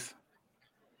off youth.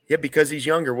 Yeah, because he's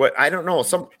younger. I don't know.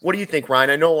 What do you think, Ryan?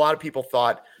 I know a lot of people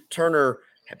thought Turner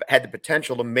have had the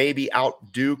potential to maybe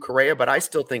outdo Correa, but I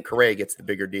still think Correa gets the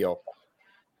bigger deal.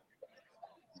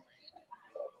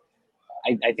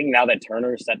 I think now that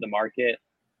Turner set the market,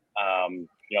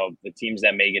 the teams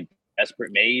that may get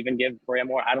desperate may even give Correa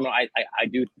more. I don't know. I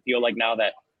do feel like now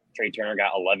that Trea Turner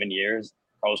got 11 years,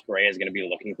 Carlos Correa is going to be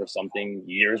looking for something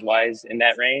years-wise in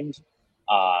that range.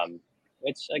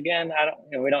 Which again,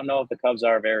 we don't know if the Cubs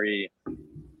are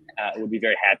would be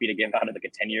very happy to give out of like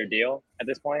a 10-year deal at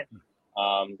this point.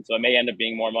 So it may end up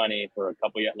being more money for a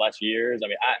couple less years. I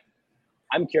mean,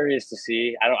 I'm curious to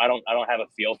see. I don't have a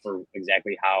feel for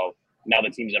exactly how now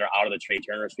the teams that are out of the Trea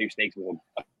Turner sweepstakes will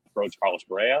approach Carlos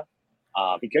Correa.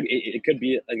 It could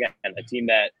be again a team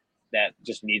that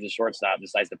just needs a shortstop,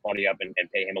 decides to pony up and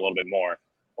pay him a little bit more,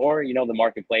 or the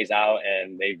market plays out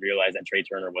and they realize that Trea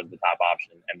Turner was the top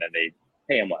option and then they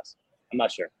pay him less. I'm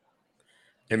not sure.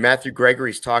 And Matthew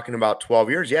Gregory's talking about 12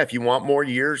 years. Yeah, if you want more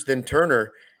years than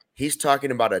Turner, he's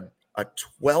talking about a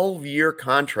 12-year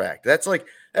contract. That's like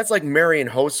Marian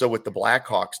Hossa with the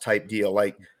Blackhawks type deal.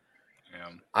 Like,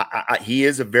 he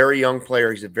is a very young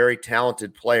player. He's a very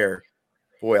talented player.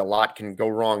 Boy, a lot can go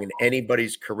wrong in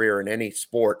anybody's career in any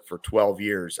sport for 12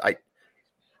 years.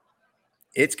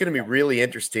 It's going to be really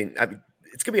interesting. I mean,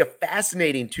 it's going to be a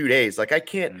fascinating 2 days. Like,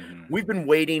 we've been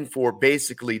waiting for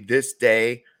basically this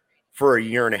day for a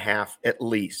year and a half at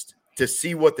least to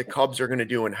see what the Cubs are going to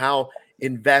do and how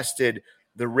invested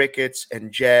the Ricketts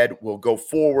and Jed will go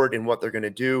forward in what they're going to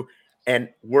do. And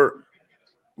we're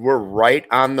right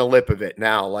on the lip of it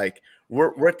now. Like,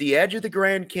 we're at the edge of the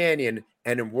Grand Canyon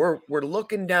and we're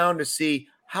looking down to see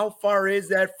how far is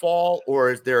that fall, or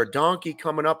is there a donkey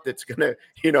coming up that's going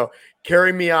to,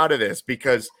 carry me out of this?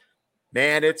 Because,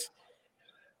 man,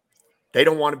 they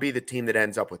don't want to be the team that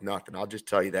ends up with nothing. I'll just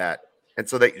tell you that. And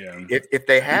so if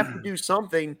they have to do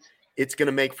something, it's going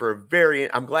to make for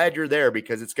I'm glad you're there,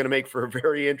 because it's going to make for a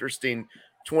very interesting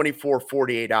 24,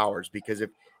 48 hours. Because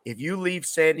if you leave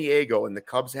San Diego and the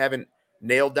Cubs haven't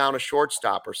nailed down a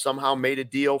shortstop or somehow made a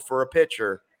deal for a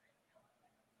pitcher,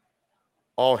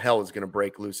 all hell is going to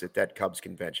break loose at that Cubs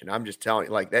convention. I'm just telling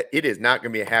you, like, that it is not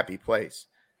going to be a happy place.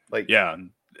 Like, yeah,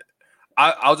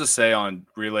 I'll just say on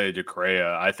related to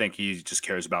Correa, I think he just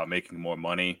cares about making more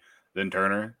money than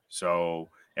Turner. So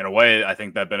in a way, I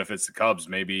think that benefits the Cubs.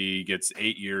 Maybe he gets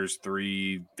 8 years,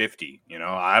 $350.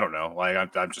 I don't know.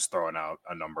 Like, I'm just throwing out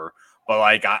a number, but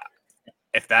like,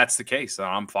 if that's the case, then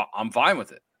I'm fine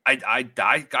with it.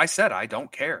 I said I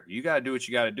don't care. You got to do what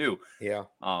you got to do. Yeah.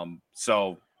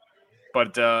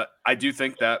 But I do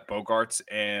think that Bogaerts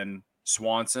and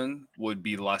Swanson would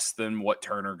be less than what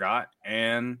Turner got,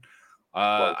 and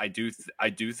I do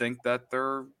think that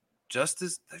they're just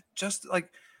as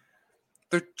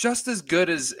good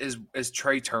as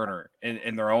Trea Turner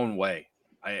in their own way.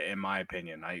 In my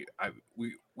opinion,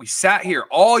 we sat here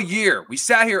all year. We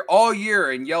sat here all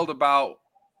year and yelled about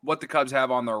what the Cubs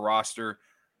have on their roster.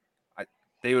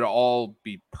 They would all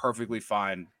be perfectly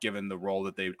fine given the role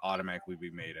that they would automatically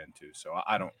be made into. So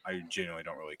I genuinely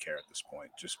don't really care at this point.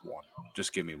 Just one.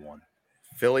 Just give me one.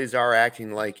 Phillies are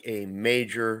acting like a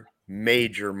major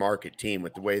market team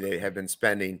with the way they have been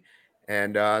spending,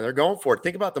 and they're going for it.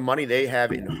 Think about the money they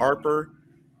have in Harper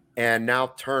and now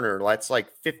Turner. That's like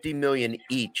 $50 million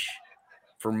each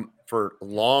for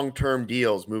long-term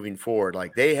deals moving forward.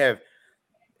 Like,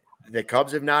 the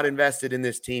Cubs have not invested in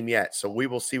this team yet, so we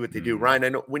will see what they do.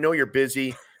 Ryan, we know you're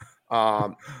busy.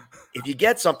 If you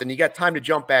get something, you got time to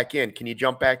jump back in. Can you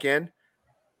jump back in?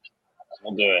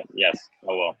 I'll do it. Yes,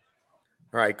 I will. All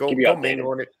right, go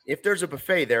mingle it. If there's a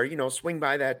buffet there, swing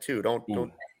by that too.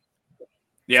 Don't.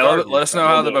 Yeah, let us know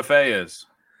how the buffet is.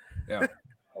 Yeah, I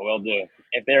will do.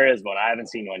 If there is one, I haven't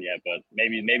seen one yet, but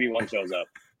maybe one shows up.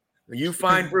 You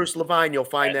find Bruce Levine, you'll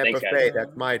find that buffet. Guys.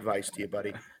 That's my advice to you,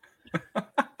 buddy. All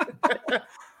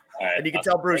right, and you can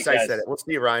tell Bruce I said it. We'll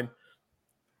see you, Ryan.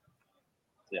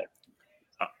 Yeah.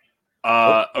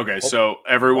 Okay, so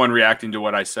everyone reacting to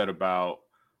what I said about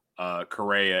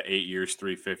Correa, 8 years,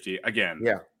 $350. Again,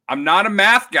 yeah. I'm not a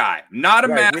math guy. We don't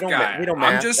math.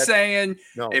 I'm just saying,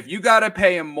 if you got to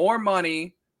pay him more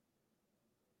money,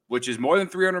 which is more than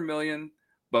 $300 million,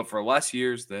 but for less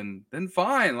years, then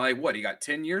fine. Like, what? He got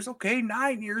 10 years? Okay,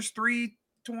 9 years, $320.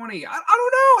 I don't know.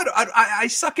 I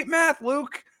suck at math,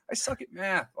 Luke. I suck at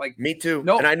math. Like, me too.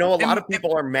 No, and I know a lot of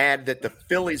people are mad that the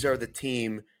Phillies are the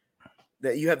team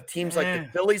that you have teams like the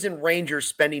Phillies and Rangers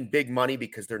spending big money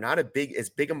because they're not as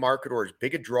big a market or as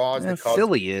big a draw as the Cubs.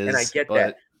 Philly is, and I get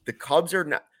that. The Cubs are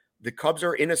not. The Cubs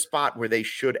are in a spot where they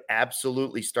should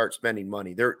absolutely start spending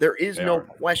money. There is no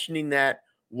questioning that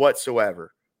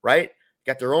whatsoever. Right?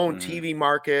 Got their own TV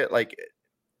market. Like,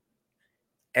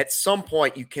 at some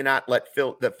point you cannot let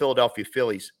the Philadelphia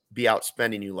Phillies be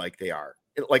outspending you like they are,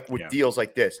 like with deals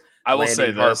like this. I will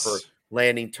say this: Harper,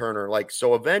 landing Turner,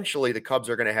 so eventually the Cubs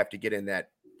are going to have to get in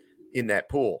that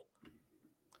pool.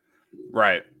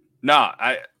 Right. No,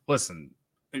 listen.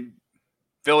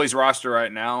 Phillies roster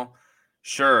right now,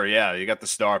 sure, yeah, you got the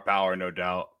star power, no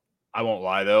doubt. I won't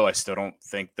lie though, I still don't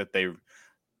think that they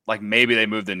maybe they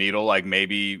move the needle,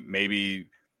 maybe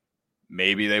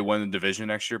they win the division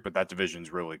next year, but that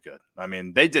division's really good. I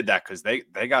mean, they did that because they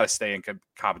got to stay in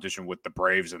competition with the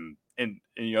Braves and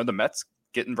the Mets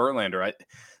getting Verlander. Right,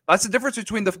 that's the difference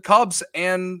between the Cubs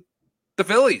and the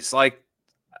Phillies.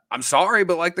 I'm sorry,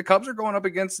 but the Cubs are going up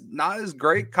against not as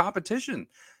great competition.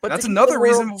 But that's another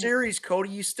reason. Series, Cody,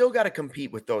 you still got to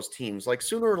compete with those teams.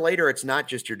 Sooner or later, it's not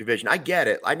just your division. I get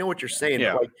it. I know what you're saying.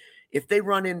 Yeah. But if they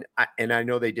run in, and I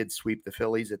know they did sweep the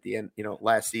Phillies at the end,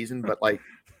 last season, but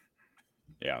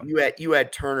yeah, you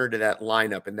had Turner to that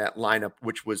lineup, and that lineup,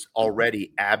 which was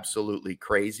already absolutely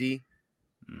crazy,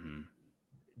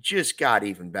 just got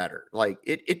even better.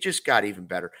 It just got even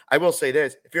better. I will say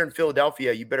this: if you're in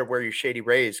Philadelphia, you better wear your Shady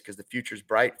Rays because the future's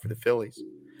bright for the Phillies.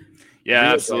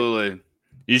 Yeah, absolutely.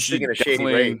 You should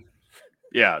definitely.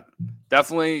 Yeah,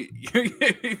 definitely.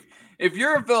 If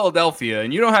you're in Philadelphia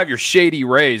and you don't have your Shady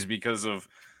Rays because of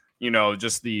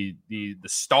just the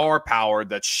star power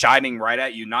that's shining right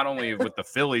at you, not only with the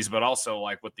Phillies, but also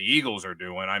what the Eagles are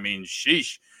doing. I mean,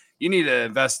 sheesh, you need to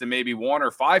invest in maybe 1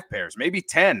 or 5 pairs, maybe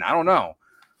 10. I don't know.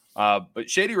 But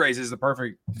Shady Rays is the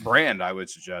perfect brand, I would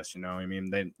suggest. I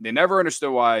mean, they never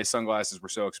understood why sunglasses were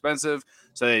so expensive.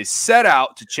 So they set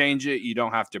out to change it. You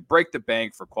don't have to break the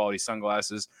bank for quality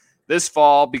sunglasses this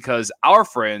fall because our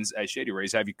friends at Shady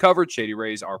Rays have you covered. Shady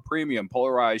Rays are premium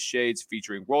polarized shades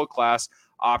featuring world-class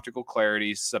optical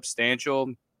clarity,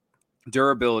 substantial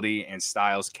durability, and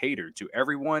styles catered to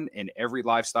everyone in every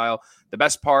lifestyle. The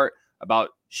best part about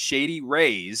Shady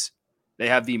Rays, they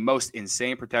have the most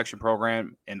insane protection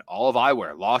program in all of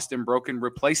eyewear. Lost and broken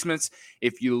replacements.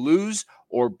 If you lose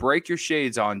or break your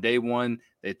shades on day one,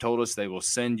 they told us they will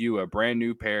send you a brand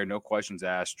new pair, no questions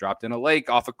asked, dropped in a lake,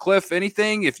 off a cliff,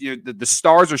 anything. If the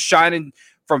stars are shining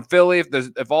from Philly,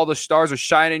 if all the stars are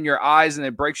shining in your eyes and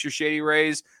it breaks your Shady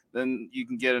Rays, then you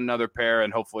can get another pair,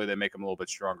 and hopefully they make them a little bit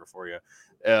stronger for you.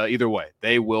 Either way,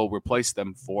 they will replace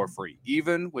them for free.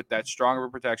 Even with that stronger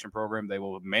protection program, they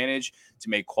will manage to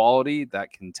make quality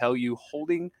that can tell you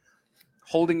holding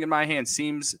in my hand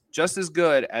seems just as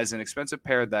good as an expensive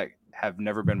pair that have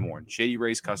never been worn. Shady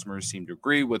Rays customers seem to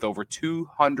agree with over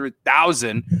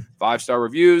 200,000 5-star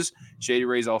reviews. Shady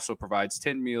Rays also provides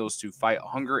 10 meals to fight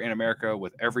hunger in America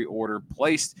with every order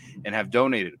placed and have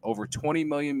donated over 20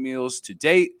 million meals to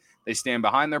date. They stand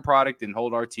behind their product and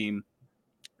told our team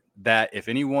that if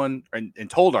anyone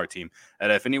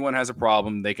has a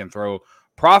problem, they can throw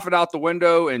profit out the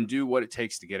window and do what it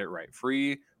takes to get it right.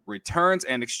 Free returns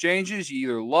and exchanges. You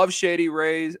either love Shady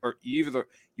Rays or you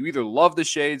either love the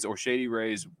shades or Shady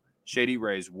Rays. Shady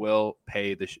Rays will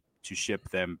pay to ship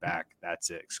them back. That's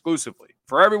it, exclusively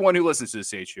for everyone who listens to the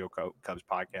CHGO Cubs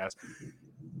podcast.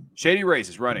 Shady Rays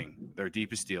is running their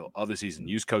deepest deal of the season.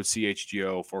 Use code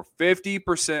CHGO for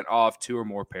 50% off 2 or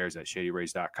more pairs at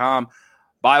shadyrays.com.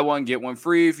 Buy one, get one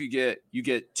free. If you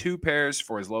get 2 pairs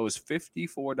for as low as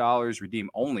 $54. Redeem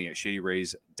only at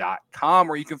shadyrays.com,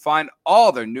 where you can find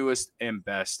all their newest and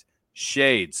best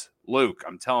shades. Luke,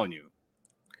 I'm telling you,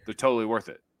 they're totally worth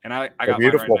it. And I got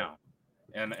beautiful. mine right now.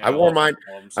 And I wore mine.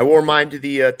 I wore mine to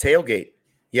the tailgate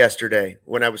yesterday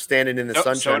when I was standing in the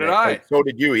sunshine. So did I. So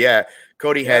did you? Yeah.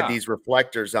 Cody had these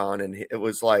reflectors on, and it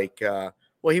was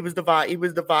he was the vibe. He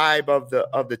was the vibe of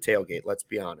the tailgate. Let's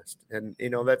be honest. And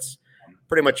that's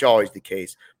pretty much always the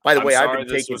case. By the way,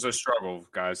 this was a struggle,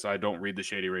 guys. I don't read the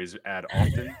Shady Rays ad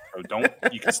often, so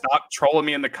you can stop trolling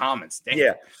me in the comments. Damn.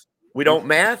 Yeah, we don't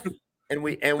math, and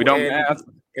we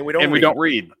don't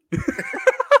read.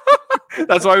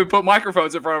 That's why we put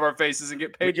microphones in front of our faces and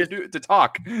get paid to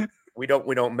talk. We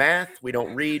don't math, we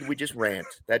don't read, we just rant.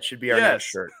 That should be our next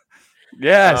shirt.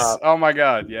 Yes. Oh my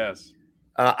God. Yes.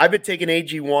 I've been taking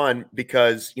AG1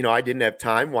 because, I didn't have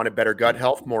time, wanted better gut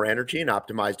health, more energy, and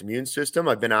optimized immune system.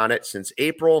 I've been on it since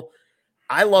April.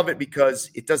 I love it because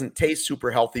it doesn't taste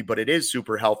super healthy, but it is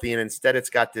super healthy. And instead, it's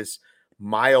got this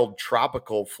mild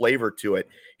tropical flavor to it.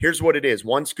 Here's what it is.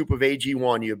 1 scoop of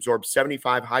AG1, you absorb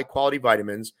 75 high-quality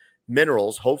vitamins,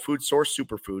 minerals, whole food source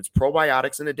superfoods,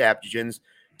 probiotics, and adaptogens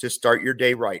to start your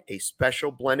day right. A special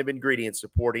blend of ingredients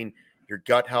supporting your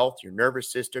gut health, your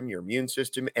nervous system, your immune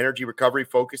system, energy recovery,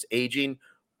 focus, aging,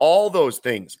 all those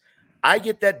things. I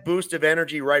get that boost of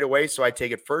energy right away, so I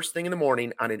take it first thing in the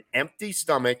morning on an empty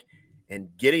stomach, and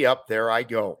giddy up, there I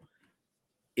go.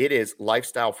 it is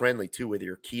lifestyle friendly too, whether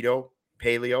you're keto,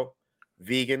 paleo,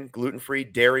 vegan, gluten-free,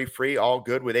 dairy-free, all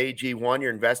good. With AG1,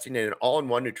 you're investing in an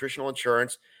all-in-one nutritional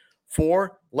insurance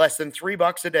for less than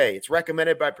 $3 a day. It's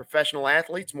recommended by professional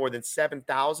athletes, more than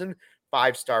 7,000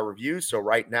 5-star reviews. So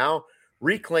right now,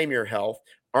 reclaim your health,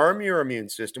 arm your immune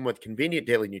system with convenient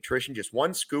daily nutrition, just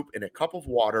one scoop in a cup of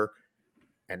water,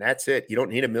 and that's it. You don't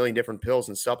need a million different pills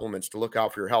and supplements to look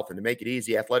out for your health. And to make it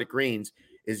easy, Athletic Greens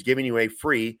is giving you a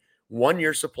free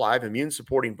 1-year supply of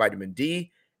immune-supporting vitamin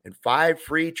D and 5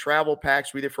 free travel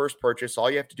packs with your first purchase. All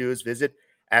you have to do is visit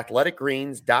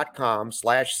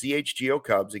athleticgreens.com/CHGO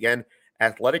Cubs. Again,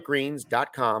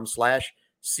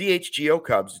 athleticgreens.com/CHGO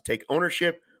Cubs to take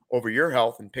ownership over your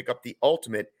health and pick up the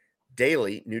ultimate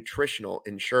daily nutritional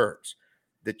insurance.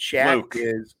 The chat Luke,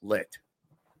 is lit.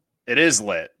 It is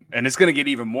lit, and it's going to get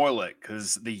even more lit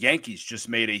because the Yankees just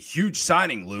made a huge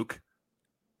signing, Luke.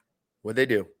 What'd they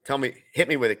do? Tell me, hit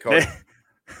me with it, Coach.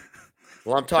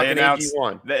 Well, I'm talking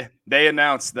AG1. They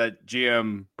announced that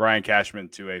GM Brian Cashman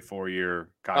to a 4-year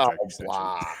contract extension.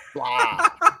 Blah.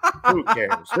 Who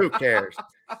cares? Who cares?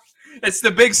 It's the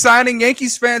big signing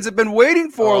Yankees fans have been waiting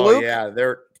for, Luke. Yeah,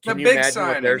 can you imagine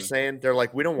what they're saying? They're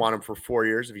like, we don't want him for 4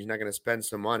 years if he's not going to spend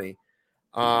some money.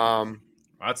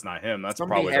 That's not him. That's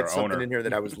Somebody probably had their something owner. in here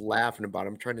that I was laughing about.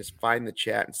 I'm trying to find the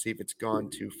chat and see if it's gone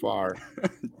too far.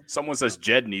 Someone says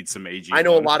Jed needs some AG. I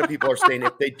know a lot of people are saying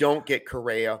if they don't get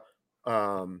Correa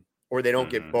or they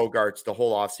don't get Bogarts, the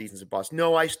whole offseason's a bust.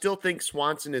 No, I still think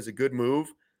Swanson is a good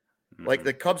move. Like,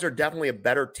 the Cubs are definitely a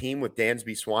better team with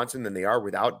Dansby Swanson than they are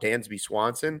without Dansby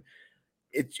Swanson.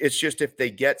 It's just if they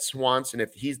get Swanson,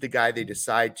 if he's the guy they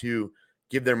decide to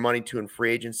give their money to in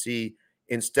free agency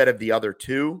instead of the other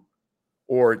two,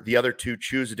 or the other two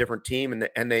choose a different team and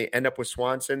they end up with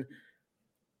Swanson,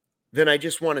 then I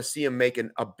just want to see him make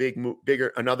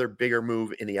another bigger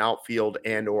move in the outfield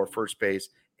and or first base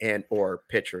and or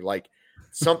pitcher. Like,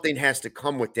 something has to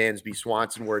come with Dansby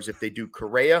Swanson. Whereas if they do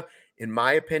Correa, in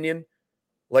my opinion,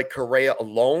 like, Correa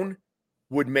alone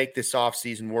would make this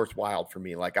offseason worthwhile for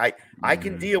me. Like, I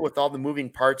can deal with all the moving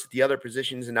parts at the other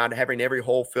positions and not having every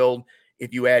hole filled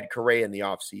if you add Correa in the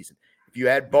offseason. If you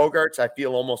add Bogarts, I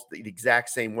feel almost the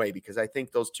exact same way, because I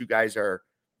think those two guys are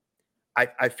 –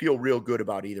 I feel real good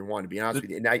about either one, to be honest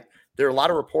with you. And there are a lot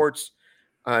of reports,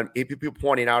 people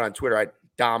pointing out on Twitter,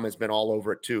 Dom has been all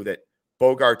over it too, that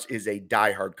Bogarts is a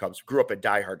diehard Cubs, grew up a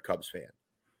diehard Cubs fan.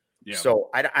 Yeah. So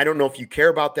I don't know if you care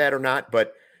about that or not,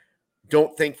 but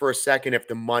don't think for a second if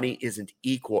the money isn't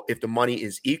equal. If the money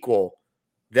is equal,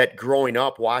 that growing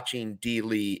up watching D.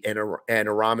 Lee and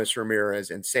Aramis Ramirez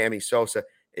and Sammy Sosa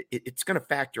 – it's going to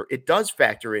factor. It does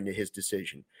factor into his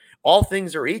decision. All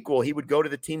things are equal, he would go to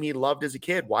the team he loved as a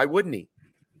kid. Why wouldn't he?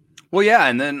 Well, yeah,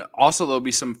 and then also there'll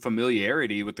be some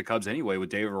familiarity with the Cubs anyway, with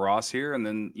David Ross here, and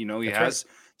then he That's has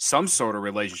right. some sort of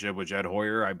relationship with Jed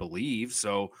Hoyer, I believe.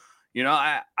 So,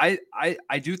 I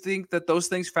do think that those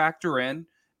things factor in.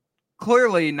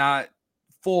 Clearly not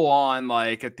full on,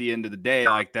 like, at the end of the day,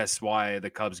 like, that's why the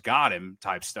Cubs got him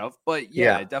type stuff. But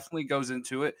yeah. It definitely goes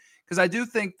into it. Because I do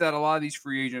think that a lot of these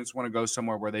free agents want to go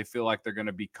somewhere where they feel like they're going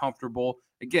to be comfortable.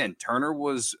 Again, Turner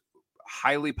was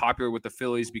highly popular with the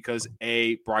Phillies because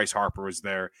A, Bryce Harper was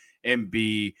there, and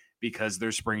B, because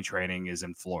their spring training is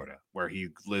in Florida, where he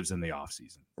lives in the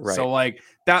offseason. Right. So, like,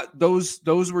 that those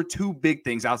were two big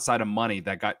things outside of money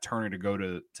that got Turner to go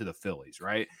to the Phillies,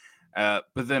 right? But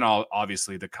then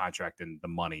obviously the contract and the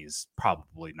money is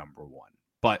probably number one.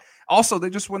 But also, they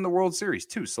just win the World Series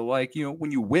too. So, like,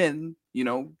 when you win, you're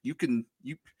going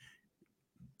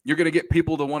to get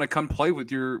people to want to come play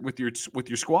with your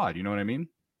squad. You know what I mean?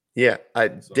 Yeah.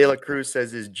 De La Cruz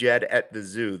says, "Is Jed at the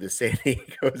zoo, the San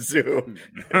Diego Zoo?"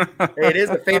 It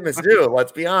is a famous zoo.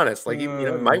 Let's be honest. Like, you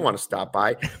might want to stop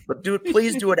by, but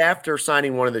please do it after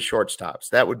signing one of the shortstops.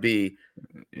 That would be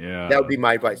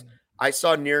my advice. I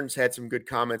saw Niren's had some good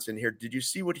comments in here. Did you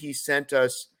see what he sent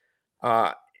us?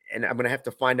 And I'm going to have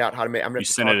to find out how to make. I'm going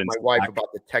to talk to my wife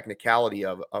about the technicality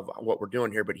of what we're doing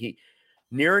here. But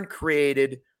Niren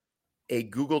created a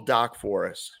Google Doc for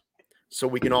us, so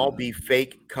we can all be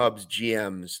fake Cubs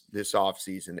GMs this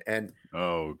offseason. And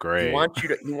great!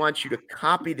 He wants you to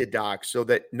copy the doc so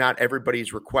that not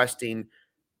everybody's requesting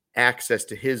access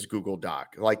to his Google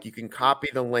Doc. Like, you can copy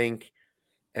the link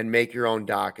and make your own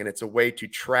doc, and it's a way to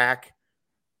track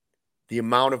the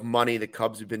amount of money the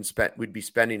Cubs would be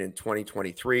spending in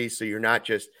 2023. So you're not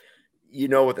just,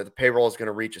 that the payroll is going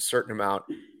to reach a certain amount.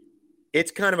 It's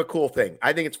kind of a cool thing.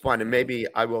 I think it's fun. And maybe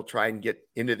I will try and get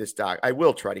into this doc. I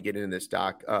will try to get into this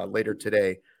doc later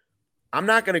today. I'm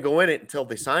not going to go in it until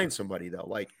they sign somebody, though.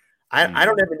 Like, I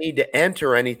don't ever need to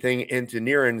enter anything into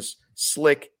Niren's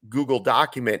slick Google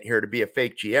document here to be a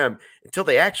fake GM until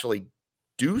they actually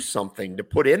do something to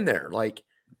put in there. Like,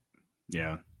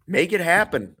 yeah, make it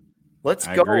happen. Let's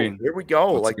I go. agree. Here we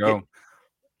go. Let's go.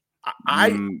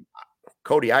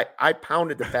 Cody, I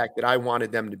pounded the fact that I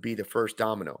wanted them to be the first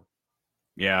domino.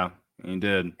 Yeah, he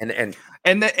did. And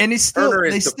he's still Turner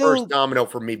is the first domino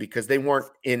for me because they weren't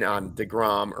in on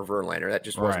DeGrom or Verlander. That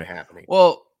just wasn't happening.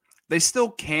 Well, they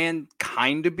still can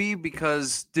kind of be,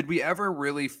 because did we ever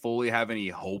really fully have any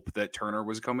hope that Turner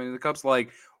was coming to the Cubs?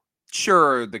 Like,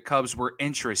 sure, the Cubs were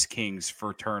interest kings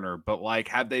for Turner, but like,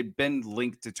 have they been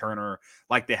linked to Turner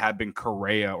like they have been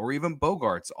Correa or even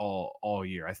Bogarts all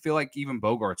year? I feel like even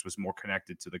Bogarts was more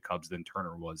connected to the Cubs than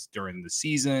Turner was during the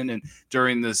season and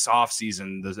during this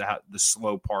offseason, the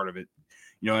slow part of it.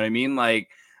 You know what I mean? Like,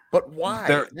 but why?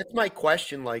 That's my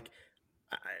question. Like,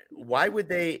 why would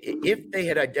they, if they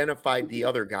had identified the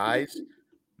other guys?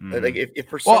 Like if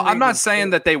for some reason, I'm not saying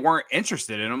that they weren't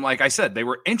interested in him. Like I said, they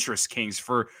were interest kings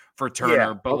for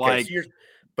Turner,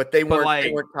 but they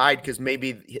weren't tied because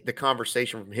maybe the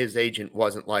conversation from his agent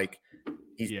wasn't like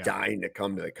he's dying to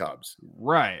come to the Cubs,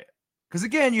 right? Because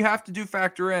again, you have to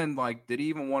factor in, like, did he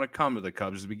even want to come to the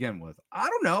Cubs to begin with? I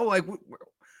don't know. Like,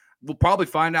 we'll probably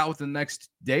find out within the next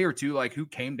day or two, like, who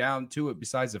came down to it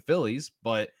besides the Phillies.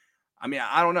 But I mean,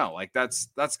 I don't know. Like, that's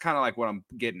kind of like what I'm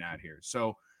getting at here.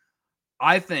 So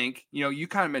I think, you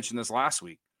kind of mentioned this last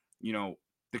week, the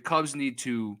Cubs need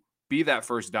to be that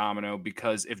first domino,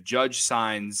 because if Judge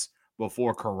signs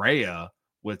before Correa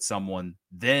with someone,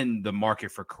 then the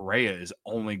market for Correa is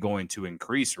only going to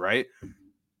increase, right?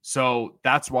 So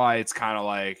that's why it's kind of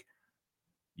like,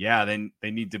 yeah, then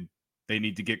they need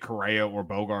to get Correa or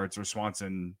Bogarts or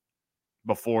Swanson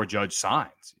before Judge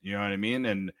signs. You know what I mean?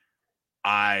 And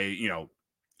I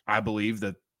believe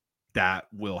that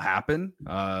will happen.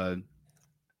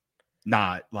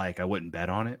 Not like I wouldn't bet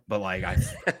on it, but like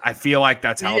I feel like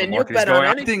that's how the market is going.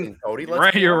 Anything, Cody,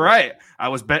 right, you're right. I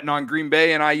was betting on Green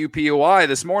Bay and IUPUI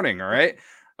this morning. All right,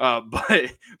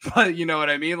 but you know what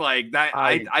I mean. Like that,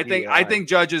 I think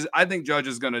Judge is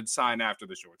going to sign after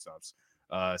the shortstops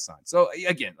sign. So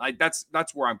again, like that's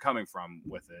where I'm coming from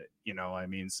with it. You know what I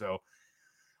mean? So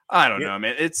I don't know,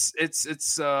 man. It's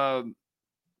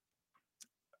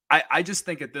I just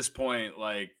think at this point,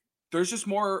 like there's just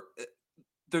more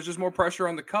pressure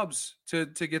on the Cubs to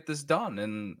get this done.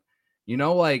 And,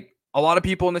 like a lot of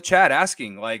people in the chat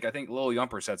asking, like, I think Lil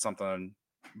Yumper said something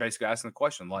basically asking the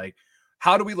question, like,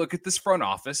 how do we look at this front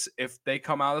office if they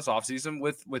come out of this offseason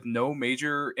with no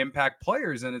major impact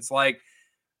players? And it's like,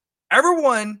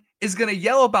 everyone is going to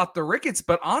yell about the Ricketts,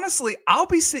 but honestly, I'll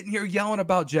be sitting here yelling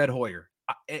about Jed Hoyer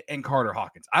and Carter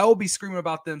Hawkins. I will be screaming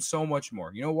about them so much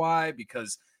more. You know why?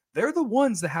 Because they're the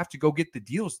ones that have to go get the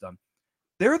deals done.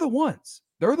 They're the ones.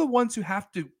 They're the ones who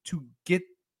have to get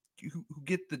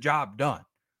the job done.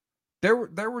 There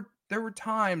were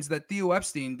times that Theo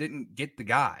Epstein didn't get the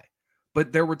guy,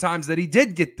 but there were times that he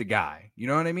did get the guy. You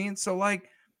know what I mean? So like,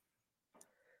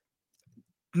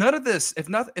 none of this.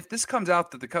 If this comes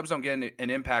out that the Cubs don't get an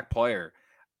impact player,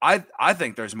 I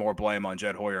think there's more blame on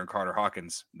Jed Hoyer and Carter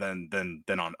Hawkins than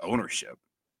on ownership,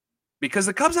 because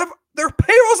the Cubs have their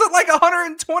payrolls at like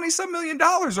 $120 million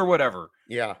or whatever.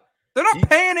 Yeah, they're not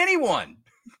paying anyone.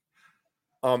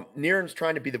 Niren's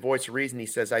trying to be the voice of reason. He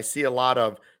says, I see a lot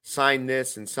of sign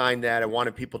this and sign that. I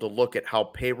wanted people to look at how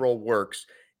payroll works.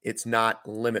 It's not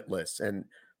limitless. And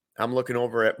I'm looking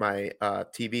over at my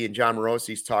TV, and John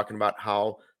Morosi's talking about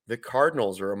how the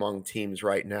Cardinals are among teams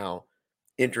right now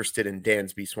interested in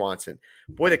Dansby Swanson.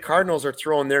 Boy, the Cardinals are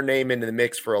throwing their name into the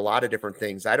mix for a lot of different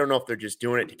things. I don't know if they're just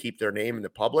doing it to keep their name in the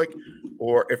public,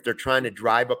 or if they're trying to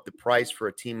drive up the price for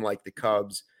a team like the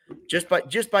Cubs just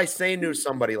by saying to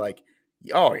somebody like,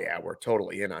 oh yeah, we're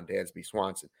totally in on Dansby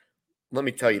Swanson. Let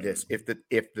me tell you this: if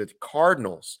the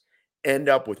Cardinals end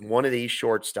up with one of these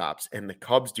shortstops and the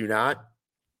Cubs do not,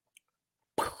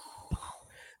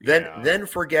 then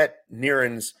forget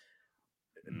Niren's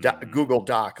Google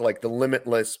Doc, like the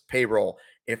limitless payroll.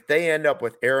 If they end up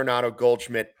with Arenado,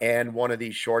 Goldschmidt, and one of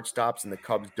these shortstops and the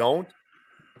Cubs don't,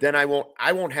 then I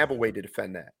won't have a way to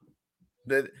defend that.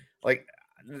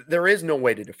 There is no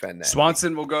way to defend that.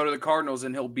 Swanson will go to the Cardinals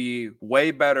and he'll be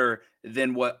way better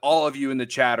than what all of you in the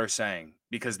chat are saying,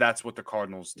 because that's what the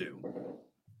Cardinals do.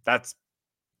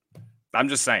 I'm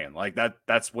just saying, like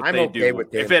that's what they do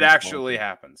if it actually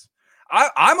happens.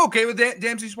 I'm okay with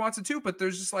Dansby Swanson too, but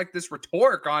there's just like this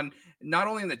rhetoric on not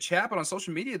only in the chat but on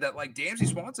social media that like Dansby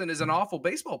Swanson is an awful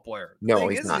baseball player. No,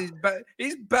 he's not.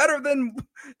 He's better than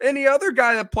any other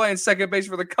guy that playing second base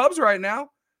for the Cubs right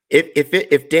now.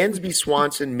 If Dansby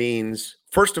Swanson means,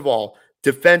 first of all,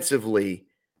 defensively,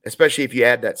 especially if you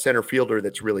add that center fielder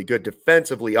that's really good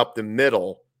defensively up the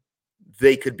middle,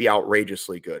 they could be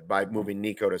outrageously good by moving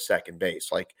Nico to second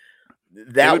base. Like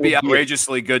that would be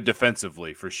outrageously good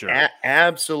defensively for sure.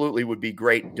 Absolutely would be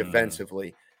great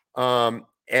defensively.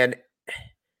 And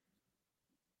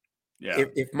yeah,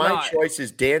 if my choice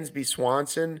is Dansby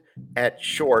Swanson at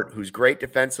short, who's great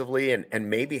defensively and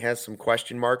maybe has some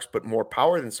question marks, but more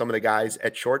power than some of the guys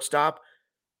at shortstop,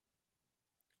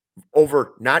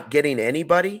 over not getting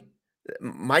anybody,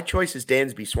 my choice is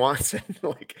Dansby Swanson.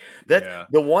 Like that,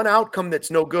 the one outcome that's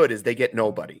no good is they get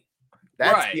nobody.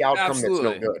 That's the outcome that's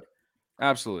no good.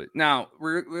 Absolutely. Now,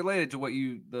 related to what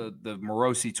the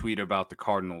Morosi tweet about the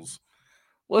Cardinals.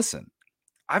 Listen,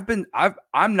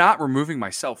 I'm not removing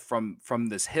myself from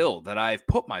this hill that I've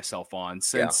put myself on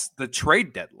since the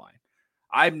trade deadline.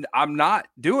 I'm not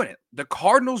doing it. The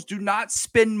Cardinals do not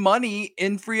spend money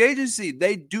in free agency.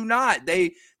 They do not.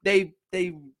 They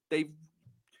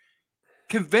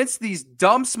convince these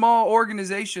dumb small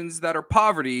organizations that are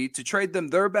poverty to trade them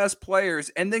their best players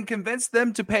and then convince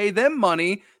them to pay them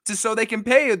money so they can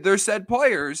pay their said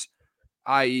players,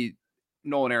 i.e.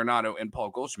 Nolan Arenado and Paul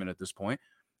Goldschmidt at this point.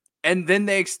 And then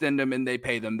they extend them and they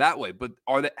pay them that way. But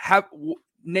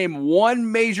name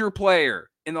one major player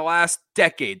in the last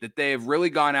decade that they have really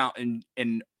gone out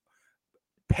and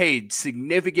paid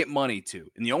significant money to.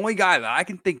 And the only guy that I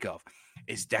can think of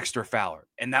is Dexter Fowler.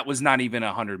 And that was not even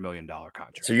 $100 million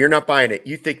contract. So you're not buying it.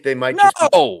 You think they might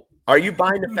Are you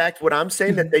buying the fact what I'm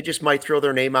saying, that they just might throw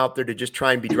their name out there to just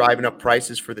try and be driving up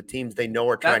prices for the teams they know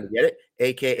are trying to get it,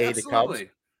 a.k.a. the Cubs?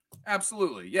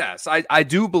 Absolutely. Yes. I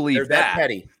do believe They're that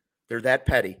petty. They're that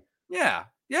petty. Yeah.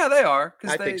 Yeah, they are.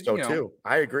 I think so too.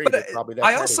 I agree. But I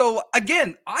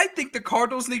think the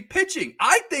Cardinals need pitching.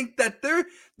 I think that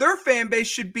their fan base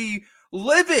should be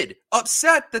livid,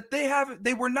 upset that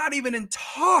they were not even in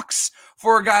talks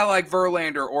for a guy like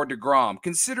Verlander or DeGrom,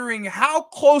 considering how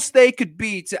close they could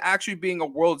be to actually being a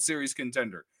World Series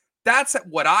contender. That's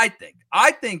what I think.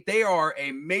 I think they are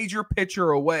a major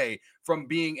pitcher away from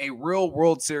being a real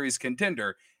World Series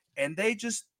contender. And they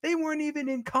weren't even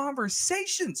in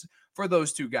conversations for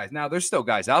those two guys. Now, there's still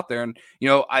guys out there. And,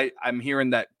 I'm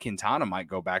hearing that Quintana might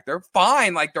go back. They're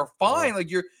fine. Like, they're fine.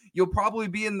 Like, you'll probably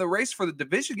be in the race for the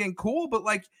division again. Cool. But,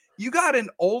 like, you got an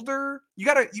Arenado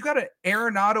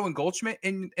and Goldschmidt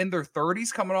in their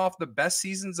 30s coming off the best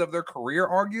seasons of their career,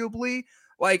 arguably.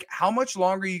 Like, how much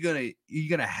longer are you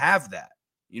gonna have that?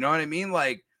 You know what I mean?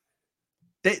 Like,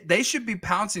 they should be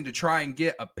pouncing to try and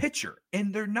get a pitcher.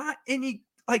 And they're not any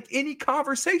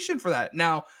conversation for that.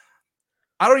 Now,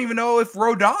 I don't even know if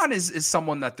Rodon is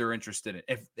someone that they're interested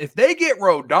in. If they get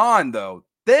Rodon though,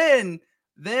 then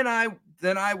I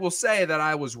will say that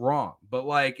I was wrong. But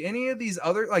like any of these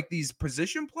other, like these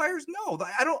position players, no,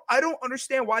 I don't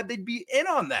understand why they'd be in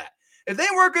on that. If they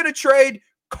weren't going to trade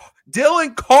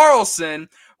Dylan Carlson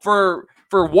for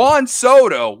Juan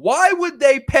Soto, why would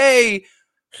they pay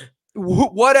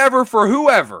whatever for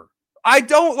whoever? I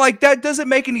don't like that. Doesn't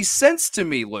make any sense to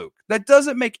me, Luke. That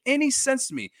doesn't make any sense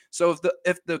to me. So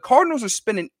if the Cardinals are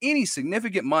spending any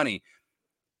significant money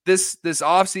this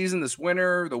offseason, this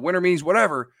winter, the winter meetings,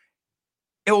 whatever,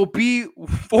 it will be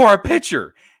for a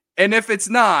pitcher. And if it's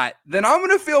not, then I'm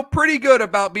going to feel pretty good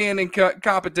about being in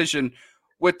competition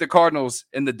with the Cardinals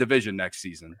in the division next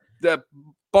season,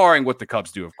 barring what the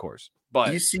Cubs do, of course.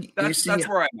 But that's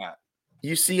where I'm at.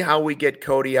 You see how we get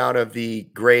Cody out of the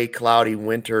gray, cloudy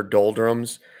winter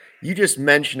doldrums? You just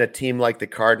mention a team like the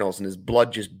Cardinals and his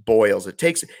blood just boils. It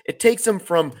takes him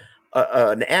from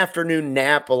an afternoon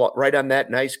nap right on that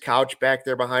nice couch back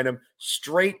there behind him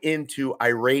straight into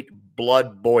irate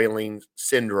blood boiling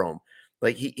syndrome.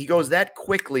 Like he goes that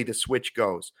quickly, the switch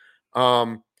goes.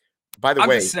 By the way, I'm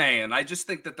just saying, I just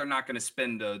think that they're not going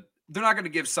to they're not going to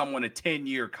give someone a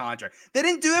 10-year contract. They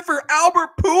didn't do it for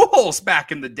Albert Pujols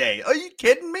back in the day. Are you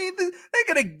kidding me?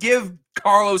 They're going to give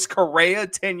Carlos Correa a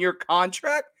 10-year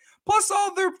contract. Plus,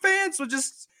 all their fans would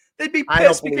they'd be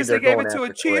pissed because they gave it to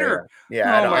a cheater. Correa.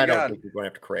 Yeah, I don't think they're going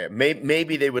after Correa.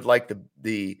 Maybe they would like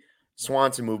the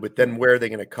Swanson move, but then where are they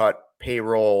going to cut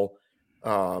payroll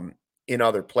in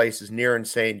other places? Nearin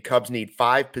saying Cubs need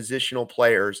 5 positional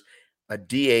players, a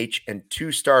DH, and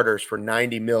 2 starters for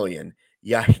 $90 million.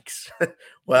 Yikes.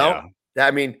 Well, yeah. I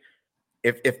mean,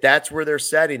 if that's where they're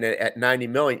setting it at $90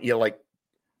 million, you're like,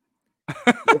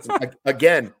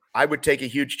 again, I would take a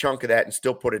huge chunk of that and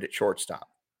still put it at shortstop.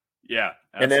 Yeah.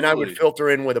 Absolutely. And then I would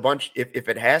filter in with a bunch. If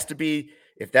it has to be,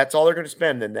 if that's all they're going to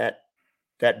spend, then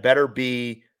that better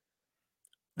be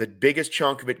the biggest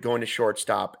chunk of it going to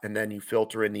shortstop. And then you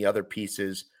filter in the other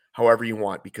pieces however you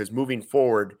want, because moving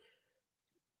forward,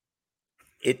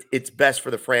 it's best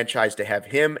for the franchise to have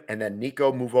him and then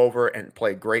Nico move over and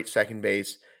play great second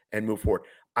base and move forward.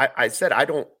 I said I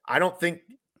don't think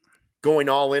going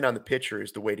all in on the pitcher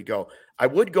is the way to go. I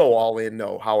would go all in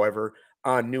though, however,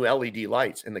 on new LED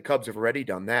lights, and the Cubs have already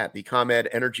done that. The ComEd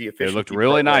Energy Efficiency They looked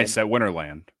really program, nice at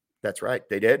Winterland. That's right,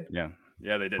 they did. Yeah,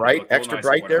 they did. Bright, they extra nice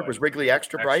bright there. Was Wrigley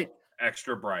extra bright?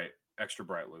 Extra bright,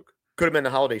 Luke. Could have been the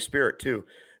holiday spirit too.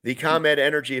 The ComEd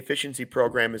Energy Efficiency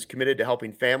Program is committed to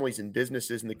helping families and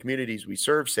businesses in the communities we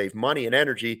serve save money and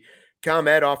energy.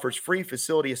 ComEd offers free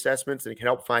facility assessments and can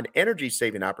help find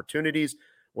energy-saving opportunities,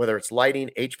 whether it's lighting,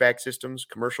 HVAC systems,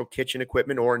 commercial kitchen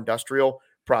equipment, or industrial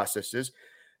processes.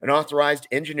 An authorized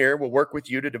engineer will work with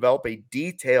you to develop a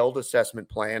detailed assessment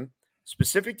plan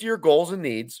specific to your goals and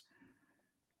needs.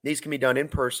 These can be done in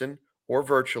person or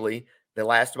virtually. They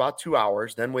last about 2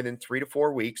 hours. Then within 3 to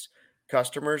 4 weeks,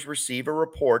 customers receive a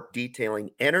report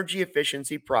detailing energy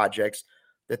efficiency projects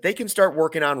that they can start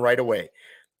working on right away.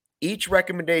 Each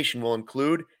recommendation will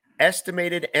include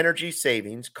estimated energy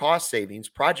savings, cost savings,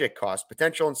 project costs,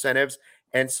 potential incentives,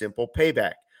 and simple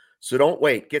payback. So don't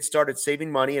wait. Get started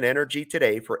saving money and energy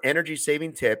today. For energy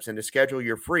saving tips and to schedule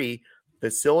your free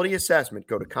facility assessment,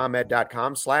 go to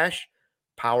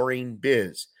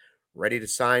ComEd.com/poweringbiz. Ready to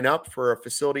sign up for a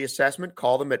facility assessment?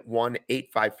 Call them at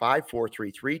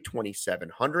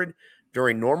 1-855-433-2700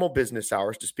 during normal business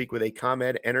hours to speak with a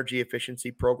ComEd Energy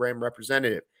Efficiency Program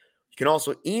representative. You can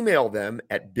also email them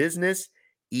at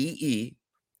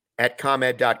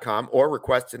businessee@comed.com or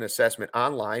request an assessment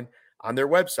online on their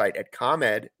website at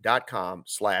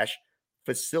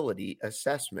comed.com/facility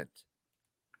assessment.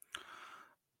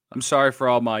 I'm sorry for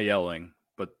all my yelling,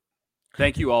 but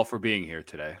thank you all for being here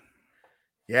today.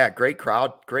 Yeah, great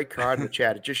crowd in the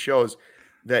chat. It just shows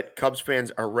that Cubs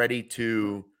fans are ready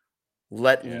to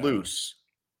let loose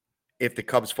if the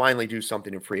Cubs finally do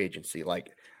something in free agency.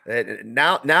 Like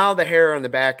now the hair on the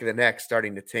back of the neck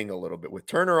starting to tingle a little bit with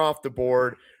Turner off the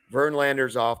board,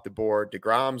 Verlander's off the board,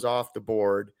 DeGrom's off the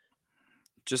board.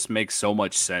 Just makes so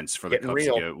much sense for the Cubs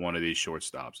to get one of these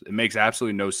shortstops. It makes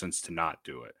absolutely no sense to not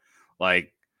do it.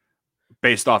 Like,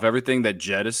 based off everything that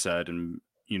Jed has said and,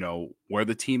 where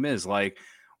the team is, like,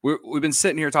 we've been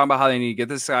sitting here talking about how they need to get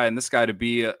this guy and this guy to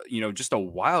be, just a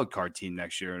wild card team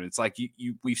next year. And it's like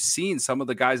we've seen some of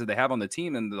the guys that they have on the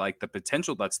team and like the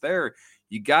potential that's there.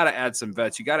 You got to add some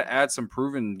vets. You got to add some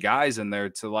proven guys in there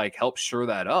to like help shore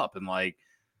that up. And like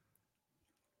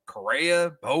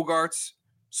Trea, Bogarts,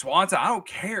 Swanson, I don't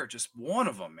care. Just one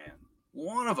of them, man.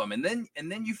 One of them. And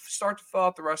then you start to fill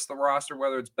out the rest of the roster,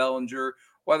 whether it's Bellinger,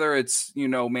 whether it's,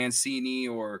 Mancini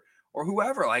or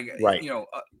whoever. Like, right.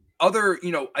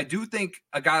 I do think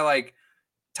a guy like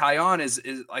Tyon is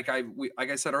like I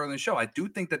said earlier in the show. I do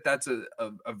think that's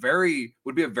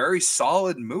would be a very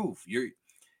solid move.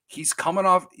 He's coming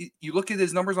off. You look at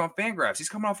his numbers on Fangraphs. He's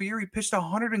coming off a year he pitched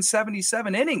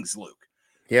 177 innings. Luke,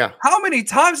 yeah. How many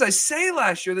times I say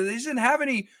last year that they didn't have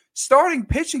any starting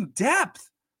pitching depth?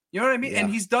 You know what I mean? Yeah. And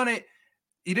he's done it.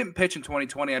 He didn't pitch in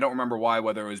 2020. I don't remember why.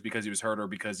 Whether it was because he was hurt or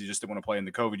because he just didn't want to play in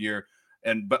the COVID year.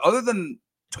 But other than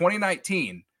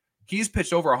 2019. He's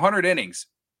pitched over 100 innings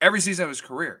every season of his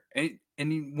career. And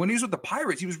when he was with the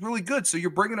Pirates, he was really good. So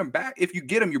you're bringing him back. If you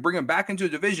get him, you bring him back into a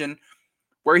division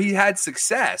where he had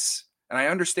success. And I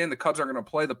understand the Cubs aren't going to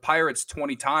play the Pirates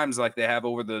 20 times like they have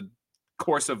over the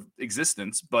course of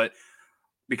existence, but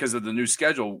because of the new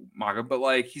schedule, Maka. But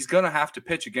like he's going to have to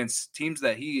pitch against teams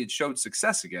that he had showed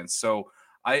success against. So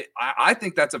I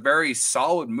think that's a very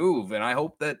solid move. And I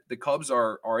hope that the Cubs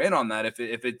are in on that. If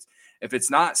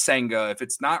it's not Senga, if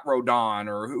it's not Rodon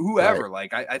or whoever,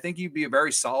 right. Like I think he'd be a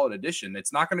very solid addition.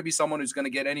 It's not going to be someone who's going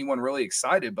to get anyone really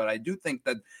excited, but I do think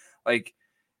that, like,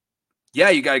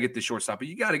 yeah, you got to get the shortstop, but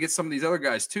you got to get some of these other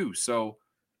guys too. So,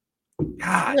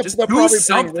 God, just do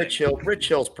something. Rich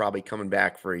Hill's probably coming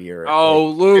back for a year. Oh,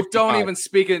 Luke, 55. Don't even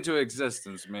speak it into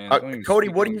existence, man. Cody,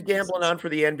 what are you gambling on for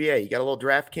the NBA? You got a little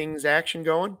DraftKings action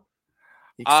going?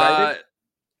 You excited?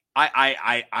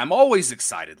 I'm always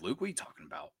excited, Luke. What are you talking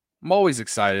about? I'm always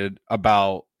excited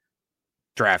about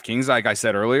DraftKings. Like I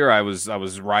said earlier, I was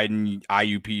riding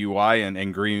IUPUI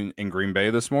in Green Bay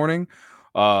this morning.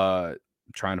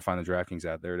 Trying to find the DraftKings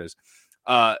app. There it is.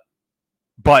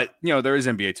 But there is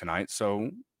NBA tonight,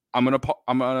 so I'm gonna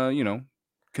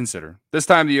consider this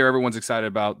time of the year. Everyone's excited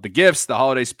about the gifts, the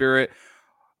holiday spirit.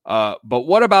 But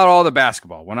what about all the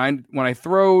basketball? When I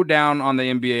throw down on the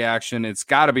NBA action, it's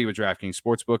got to be with DraftKings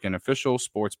Sportsbook, an official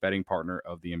sports betting partner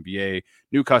of the NBA.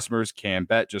 New customers can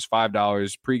bet just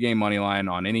 $5 pregame money line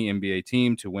on any NBA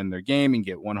team to win their game and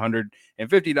get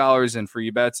 $150 in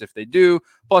free bets if they do.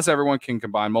 Plus, everyone can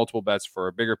combine multiple bets for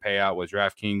a bigger payout with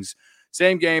DraftKings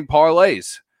same game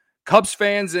parlays. Cubs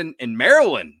fans in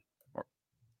Maryland.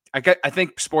 I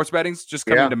think sports betting's just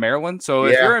coming to Maryland. So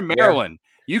if you're in Maryland,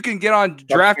 you can get on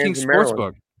DraftKings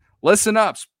Sportsbook. Listen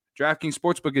up. DraftKings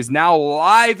Sportsbook is now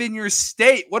live in your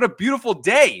state. What a beautiful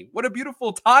day. What a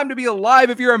beautiful time to be alive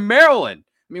if you're in Maryland.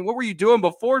 I mean, what were you doing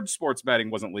before sports betting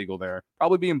wasn't legal there?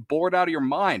 Probably being bored out of your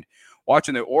mind,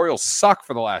 watching the Orioles suck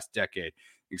for the last decade,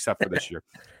 except for this year.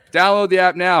 Download the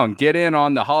app now and get in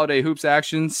on the holiday hoops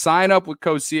action. Sign up with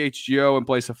code CHGO and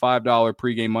place a $5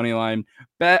 pregame moneyline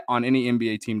bet on any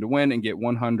NBA team to win and get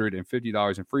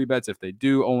 $150 in free bets if they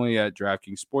do. Only at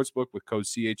DraftKings Sportsbook with code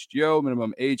CHGO.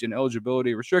 Minimum age and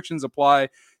eligibility restrictions apply.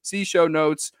 See show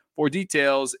notes for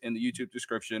details in the YouTube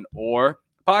description or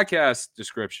podcast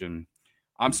description.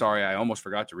 I'm sorry, I almost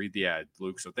forgot to read the ad,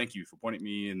 Luke. So thank you for pointing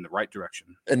me in the right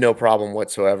direction. No problem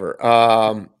whatsoever.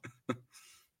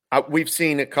 We've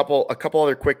seen a couple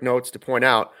other quick notes to point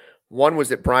out. One was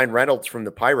that Brian Reynolds from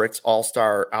the Pirates,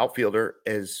 all-star outfielder,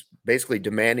 is basically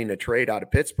demanding a trade out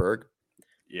of Pittsburgh.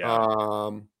 Yeah.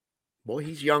 Well,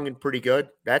 he's young and pretty good.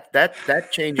 That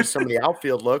changes some of the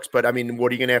outfield looks. But I mean,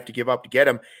 what are you going to have to give up to get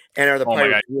him? And are the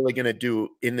Pirates really going to do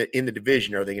in the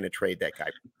division? Are they going to trade that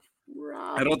guy?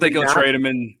 I don't think they'll trade him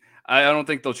in. I don't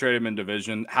think they'll trade him in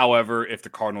division. However, if the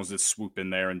Cardinals just swoop in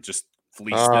there and just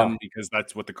fleece them, because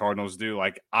that's what the Cardinals do,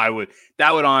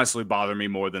 that would honestly bother me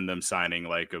more than them signing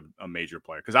like a major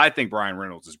player. Because I think Brian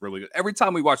Reynolds is really good. Every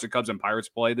time we watch the Cubs and Pirates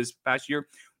play this past year,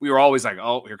 we were always like,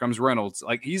 "Oh, here comes Reynolds!"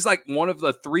 Like he's like one of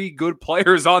the 3 good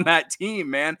players on that team,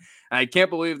 man. And I can't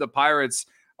believe the Pirates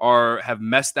have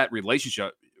messed that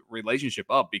relationship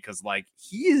up, because like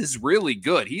he is really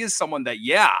good. He is someone that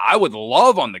I would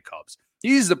love on the Cubs.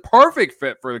 He's the perfect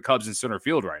fit for the Cubs in center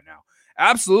field right now.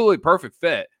 Absolutely perfect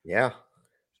fit. Yeah.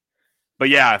 But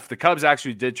if the Cubs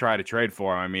actually did try to trade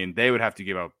for him, I mean, they would have to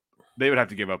give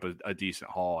up a decent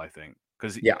haul, I think.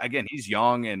 Because again, he's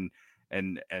young and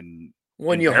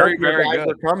when you hope your guys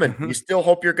are coming. You still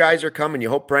hope your guys are coming. You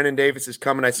hope Brennan Davis is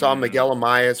coming. I saw Miguel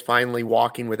Amaya is finally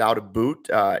walking without a boot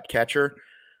at catcher.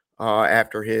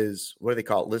 After his, what do they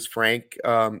call it, Liz Frank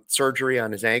surgery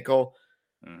on his ankle.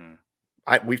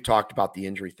 Mm-hmm. We've talked about the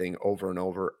injury thing over and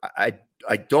over.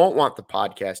 I don't want the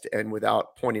podcast to end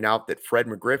without pointing out that Fred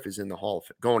McGriff is in the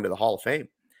going to the Hall of Fame.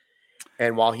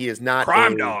 And while he is not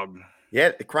crime dog,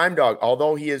 the crime dog,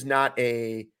 although he is not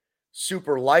a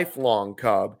super lifelong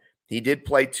Cub, he did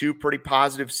play 2 pretty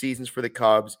positive seasons for the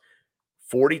Cubs,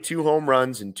 42 home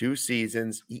runs in 2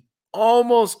 seasons. He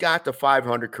almost got to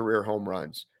 500 career home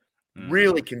runs.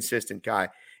 Really consistent guy.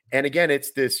 And again,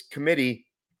 it's this committee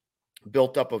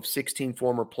built up of 16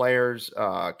 former players,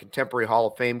 contemporary Hall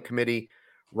of Fame committee.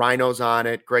 Rhino's on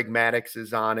it. Greg Maddux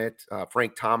is on it.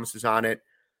 Frank Thomas is on it.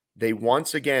 They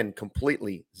once again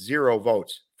completely 0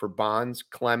 votes for Bonds,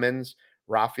 Clemens,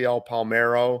 Rafael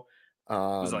Palmeiro. It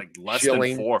was like less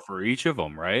Schilling. than 4 for each of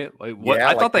them, right? Like what?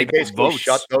 I thought they basically votes.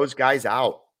 shut those guys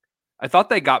out. I thought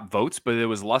they got votes, but it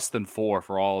was less than 4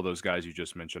 for all of those guys you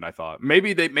just mentioned. I thought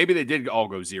maybe they did all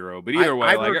go 0, but either way,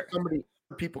 I heard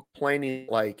people complaining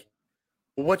like,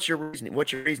 well, what's your reasoning?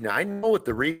 What's your reasoning? I know what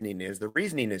the reasoning is. The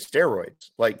reasoning is steroids.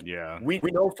 Like, we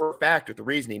know for a fact what the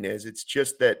reasoning is. It's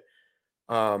just that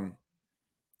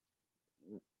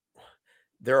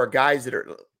there are guys that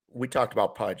are. We talked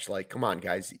about Pudge. Like, come on,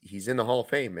 guys, he's in the Hall of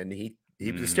Fame, and he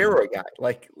was a steroid guy.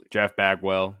 Like Jeff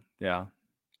Bagwell, yeah.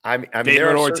 I mean,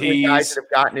 there are certainly guys that have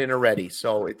gotten in already.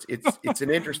 So it's an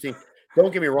interesting.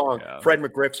 Don't get me wrong. Yeah. Fred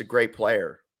McGriff's a great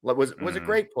player. Was a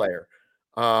great player.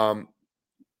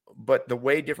 But the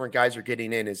way different guys are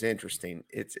getting in is interesting.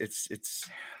 It's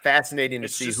fascinating to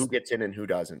see who gets in and who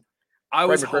doesn't. I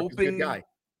was hoping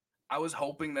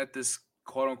that this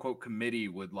quote unquote committee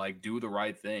would like do the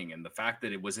right thing, and the fact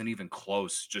that it wasn't even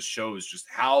close just shows just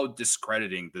how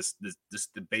discrediting this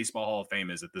the Baseball Hall of Fame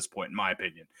is at this point, in my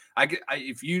opinion.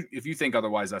 If you think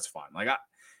otherwise, that's fine. Like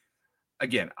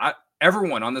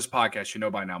everyone on this podcast should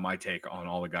know by now my take on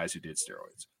all the guys who did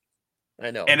steroids. I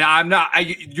know, and I'm not.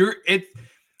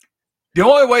 The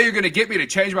only way you're going to get me to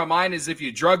change my mind is if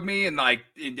you drug me and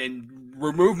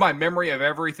remove my memory of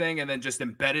everything and then just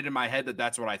embed it in my head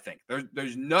that's what I think.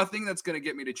 There's nothing that's going to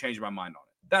get me to change my mind on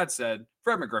it. That said,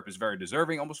 Fred McGriff is very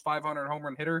deserving, almost 500 home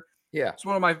run hitter. Yeah. It's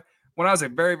when I was a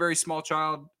very, very small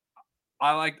child,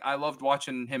 I loved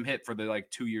watching him hit for the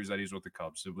 2 years that he was with the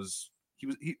Cubs.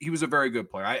 He was a very good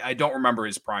player. I don't remember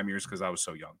his prime years because I was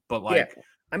so young, but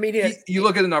you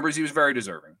look at the numbers, he was very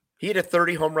deserving. He had a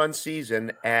 30 home run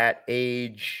season at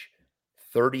age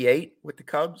 38 with the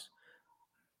Cubs.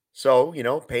 So,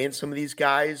 paying some of these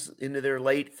guys into their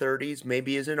late 30s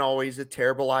maybe isn't always a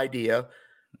terrible idea.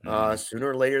 Sooner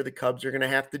or later, the Cubs are going to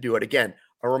have to do it. Again,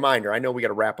 a reminder, I know we got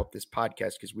to wrap up this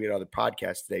podcast because we had other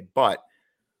podcasts today, but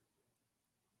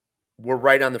we're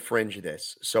right on the fringe of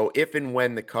this. So if and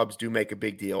when the Cubs do make a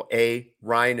big deal,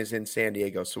 Ryan is in San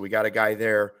Diego. So we got a guy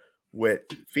there with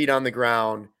feet on the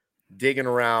ground, digging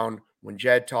around. When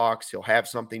Jed talks, he'll have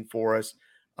something for us.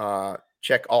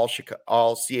 Check allchgo.com.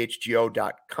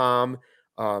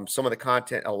 Some of the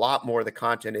content, a lot more of the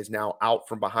content is now out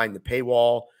from behind the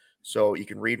paywall. So you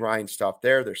can read Ryan's stuff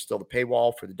there. There's still the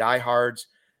paywall for the diehards.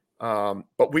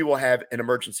 But we will have an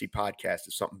emergency podcast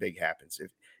if something big happens.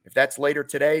 If that's later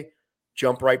today,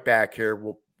 jump right back here.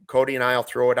 Cody and I will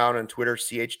throw it out on Twitter.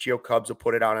 CHGO Cubs will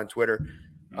put it out on Twitter.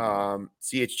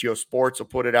 CHGO Sports will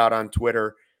put it out on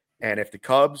Twitter. And if the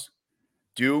Cubs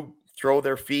do throw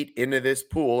their feet into this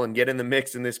pool and get in the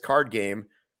mix in this card game,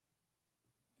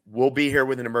 we'll be here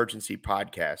with an emergency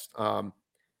podcast.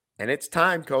 And it's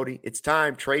time, Cody. It's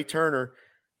time. Trea Turner,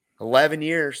 11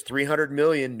 years, $300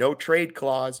 million, no trade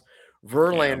clause.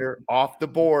 Verlander off the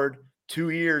board, 2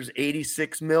 years,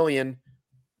 $86 million.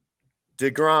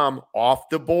 DeGrom off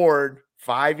the board,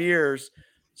 5 years.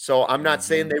 So I'm not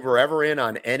saying they were ever in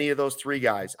on any of those three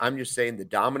guys. I'm just saying the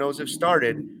dominoes have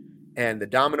started, and the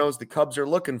dominoes the Cubs are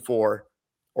looking for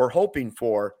or hoping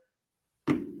for,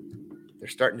 they're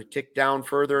starting to tick down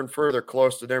further and further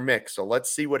close to their mix. So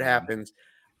let's see what happens.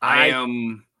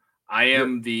 You're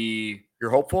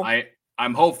hopeful?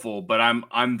 I'm hopeful, but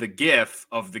I'm the gif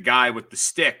of the guy with the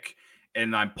stick,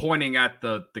 and I'm pointing at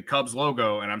the Cubs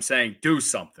logo, and I'm saying, do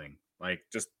something. Like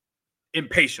just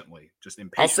impatiently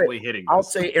hitting. I'll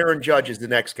say Aaron Judge is the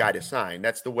next guy to sign.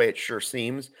 That's the way it sure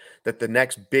seems, that the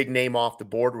next big name off the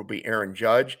board will be Aaron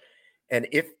Judge. And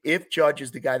if Judge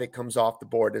is the guy that comes off the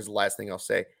board, is the last thing I'll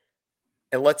say.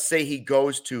 And let's say he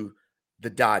goes to the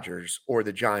Dodgers or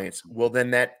the Giants. Well,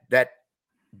 then that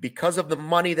because of the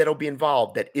money that'll be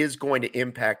involved, that is going to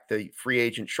impact the free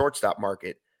agent shortstop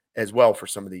market as well for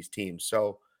some of these teams.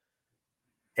 So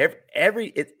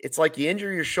it's like you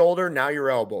injure your shoulder, now your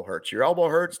elbow hurts. Your elbow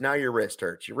hurts, now your wrist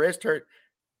hurts. Your wrist hurt.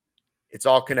 It's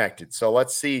all connected. So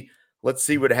let's see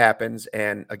what happens.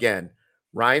 And again,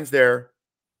 Ryan's there.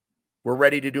 We're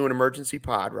ready to do an emergency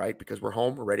pod, right? Because we're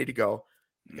home, we're ready to go.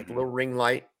 Got the little ring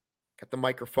light, got the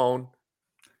microphone.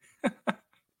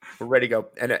 We're ready to go.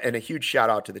 And a huge shout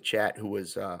out to the chat who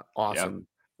was awesome. Yep.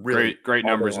 Really great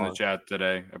numbers in the chat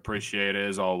today. Appreciate it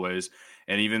as always.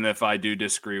 And even if I do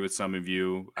disagree with some of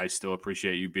you, I still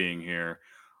appreciate you being here.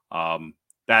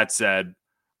 That said,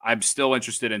 I'm still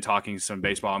interested in talking some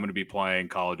baseball. I'm going to be playing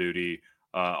Call of Duty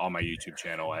on my YouTube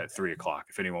channel at 3:00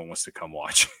 if anyone wants to come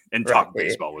watch and talk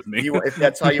baseball with me. If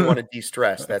that's how you want to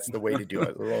de-stress, that's the way to do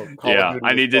it.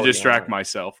 I need to distract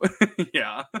myself.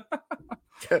 Yeah.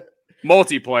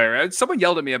 Multiplayer. Someone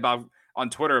yelled at me on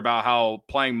Twitter about how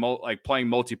playing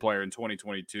multiplayer in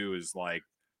 2022 is like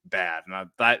bad, and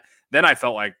then I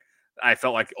felt like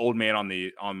old man on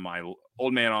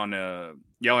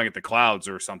yelling at the clouds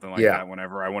or something like that.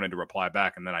 Whenever I wanted to reply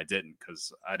back, and then I didn't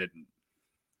because I didn't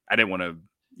want to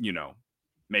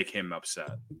make him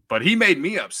upset, but he made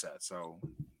me upset. So.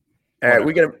 All right,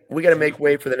 we gotta make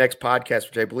way for the next podcast,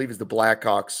 which I believe is the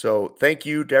Blackhawks. So thank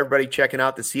you to everybody checking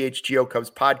out the CHGO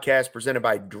Cubs podcast presented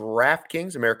by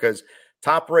DraftKings, America's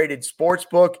top-rated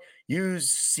sportsbook.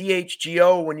 Use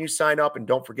CHGO when you sign up, and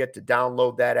don't forget to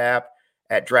download that app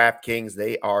at DraftKings.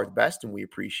 They are the best, and we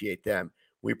appreciate them.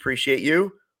 We appreciate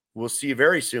you. We'll see you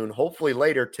very soon, hopefully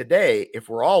later today if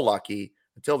we're all lucky.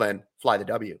 Until then, fly the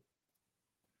W.